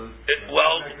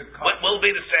 Will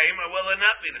be the same, or will it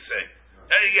not be the same?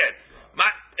 Again,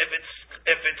 if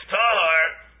it's tahar,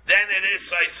 then it is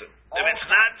saisim. If it's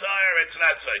not tahar, it's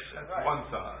not saisim. That's one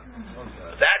side.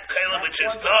 That chaylev which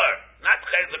is tahar. Not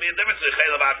chaylev, there'll be a difference between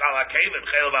chaylev al hakevim,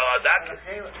 chaylev al adak.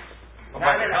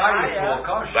 By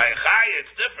chaya,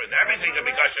 it's different. Everything can be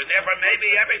kosher. Therefore, by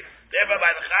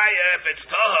the chaya, if it's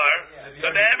tahar, so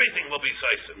then everything will be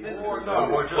saisim. Or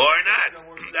not.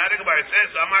 That Gemara says,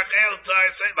 Amar chaylev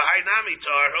tar v'hai nami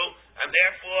taru, and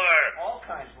therefore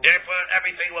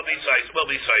everything will be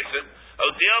saisim.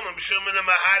 Odiel Mshumin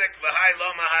Mahadik Vahai Lo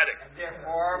Mahadik. And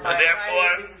therefore, And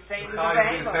therefore, the same as How the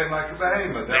you say behemoth. like a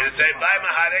behemoth? they say by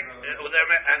Mahadik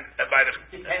and by the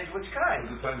Depends which kind.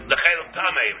 Chayil of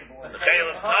Tameh. The Chayil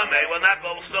of Tameh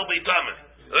will still be Tameh.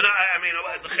 No, I mean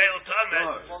the Chayil of Tameh,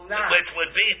 which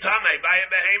would be Tameh by a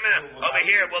behemoth over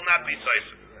here will not be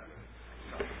Soisa.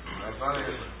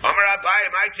 Amar Abai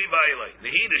Mighty Vailai. The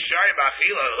heat is Shari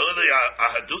Bachila Huli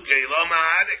Ahaduke Lo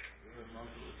Mahadik.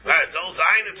 Right, those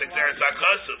Einitz Exeris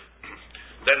Akosov.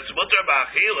 That it's Mutter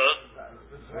Bachila.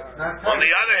 On the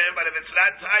other hand, but if it's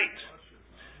not tight,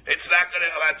 it's not going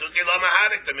to Ahaduke Lo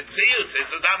Mahadik. The Mitzius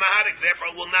is not Mahadik, therefore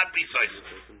it will not be Soisa.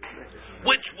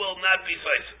 Which will not be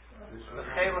Soisa? The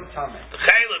Chayil Tameh. The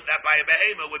Chayil, that by a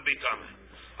behemoth would be Tameh.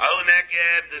 Ahu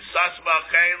Nekib, the Sasba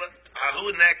Chayil, Ahu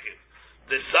Nekib.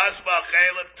 The Sasba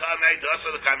Chayil Tameh, Dasa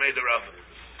the Kameh the Rava.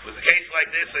 It was a case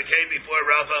like this that came before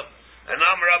Rava, and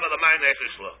Amar Rava the Main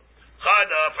Echishlo.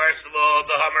 Chada, first of all,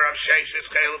 the Hamar of Sheshis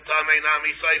Chayil Tameh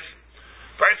Nami Saisim.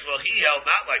 First of all, he held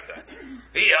not like that.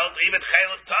 He held even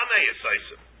Chayil Tameh is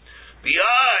Saisim.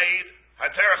 B'yayid,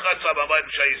 Haterach Chatzah B'mayim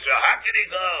Shai Yisrael. How can he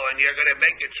go and you're going to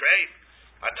make a trade?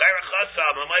 Haterach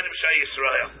Chatzah B'mayim Shai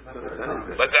Yisrael.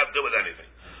 What does that do with anything?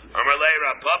 Amalei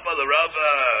Rapapa the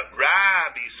Rava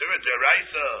Rabbi Surah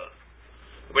Deraisa.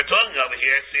 We're talking over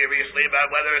here seriously about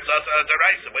whether it's also a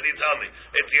Deraisa. What do you tell me?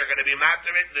 If you're going to be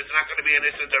matter it, there's not going to be an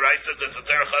Issa Deraisa because it's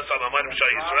Terach Chasam Amadim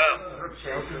Shai Yisrael.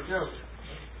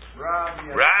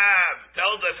 Rav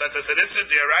tells us that there's an Issa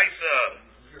Deraisa,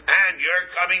 and you're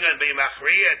coming and be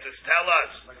Machriya to tell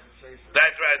us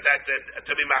that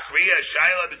to be Machriya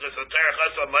Shaila because of Terach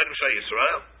Chasam Amadim Shai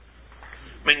Yisrael.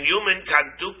 Min Yumin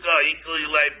Kanduka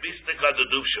Ikulilei Bistika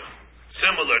Dudusha.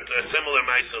 Similar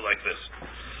Maisa like this.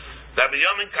 That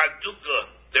Min Kanduka,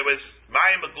 there was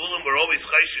Mayim Magulim were always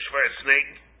chayshish for a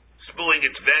snake spewing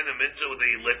its venom into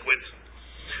the liquids,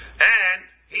 and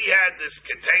he had this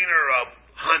container of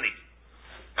honey,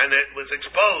 and it was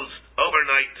exposed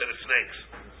overnight to the snakes.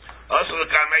 Also, the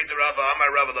Kamei the Rava Amar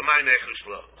Rava the Main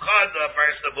Echishlo. Chada,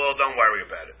 first of all, don't worry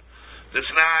about it. This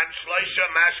Nan Shleisha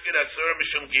Mashkin Asur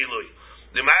Mishum Gilui.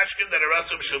 The mashkin that are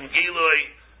also Mishum Gilui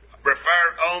refer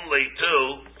only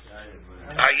to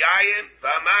Ayayim,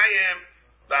 V'amayim,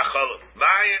 V'acholim.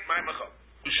 Mayim, Mayim,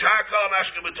 Ushakal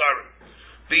Mashkin B'tarim.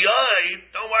 The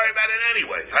Yid, don't worry about it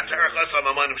anyway. Haterach Chasam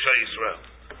Amadim Shai Yisrael.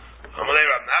 Amalei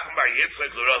Rav Nachman Bar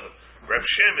Yitzchak L'Rava. Reb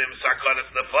Shimon, Sakonis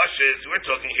Nefashis. We're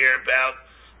talking here about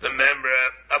the member,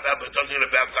 we're talking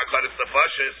about Sakonis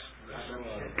Nefashis.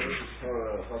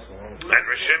 And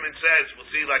Reb Shimon says,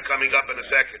 we'll see like coming up in a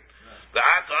second. The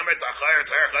Atamer Tachayr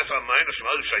Terach Chasam Amadim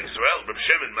Shai Yisrael. Reb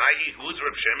Shimon, Mahi, who's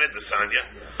Reb Shimon? The Sanya.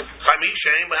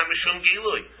 Chamishaim B'Hamishum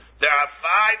Gilui. There are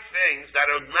 5 things that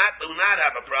do not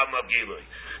have a problem of Gilui.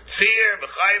 Tzir,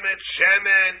 B'chaymet,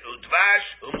 Shemen, Udvash,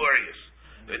 Umurius.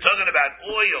 We're talking about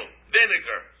oil,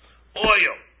 vinegar,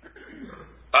 oil,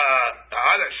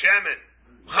 Shemen,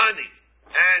 honey,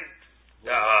 and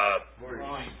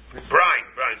brine.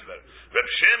 Brine's better. Reb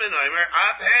Shimon, Omer,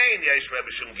 Abhain, Yesh Reb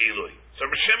Shum Gilui. So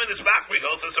Reb Shimon is back. We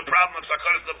go, there's a problem of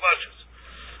Sakonis Nefashis.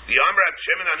 The Omer Reb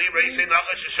Shimon, Ani Reisi,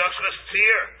 Nachash, Shachas,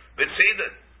 Tzir,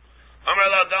 B'tzidin. Amar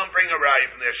Allah, don't bring a rye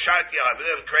from there. Shat Yah,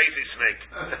 they're a crazy snake.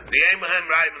 The Emahem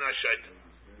rye and Ashaitim.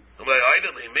 I'm like,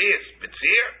 idly, me, it's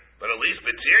Bitzir, but at least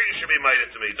Bitzir you should be minded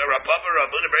to me. The Rapapa,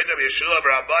 Rabbun, Breda, Yeshua,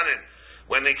 Rabbanin,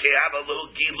 when they have a little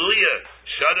Giluya,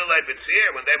 Shadalai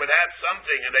Bitzir, when they would have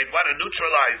something and they want to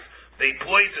neutralize the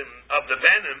poison of the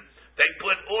venom, they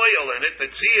put oil in it,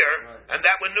 Bitzir, and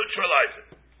that would neutralize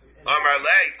it. Amar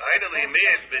Lei, idly, me,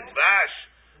 it's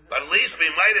Bitvash. But at least be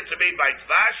minded to be by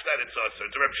Dvash that it's also.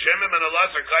 To Reb Shimon and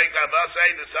Elazar Kai Kavasei,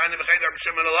 the sign of Reb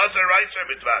Shimon and Elazar Reiser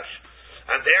B'Dvash.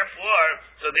 And therefore,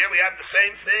 so there we have the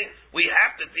same thing. We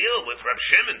have to deal with Reb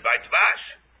Shimon by Dvash.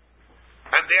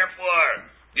 And therefore,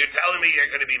 you're telling me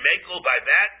you're going to be makel by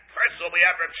that? First of all, we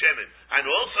have Reb Shimon. And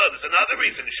also, there's another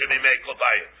reason you should be makel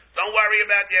by it. Don't worry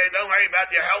about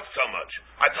your health so much.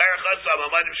 Atarach Chasam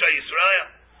Amadim Shai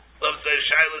Yisrael.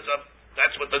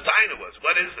 That's what the Taina was.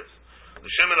 What is this? The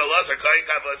Shimon Elazar Kai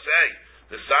Kavasei.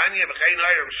 The Sanya B'chein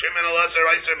Hayr Shimon Elazar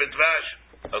Reiser B'Dvash.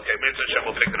 Okay, Mitzvah Hashem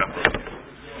will pick it up.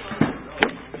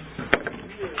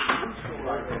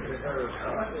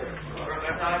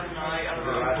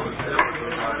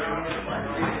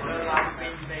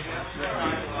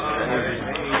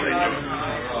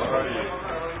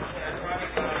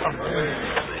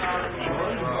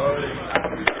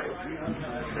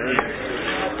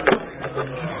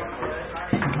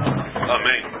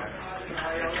 Amen.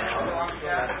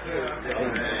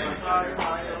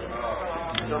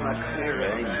 So much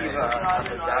clearer.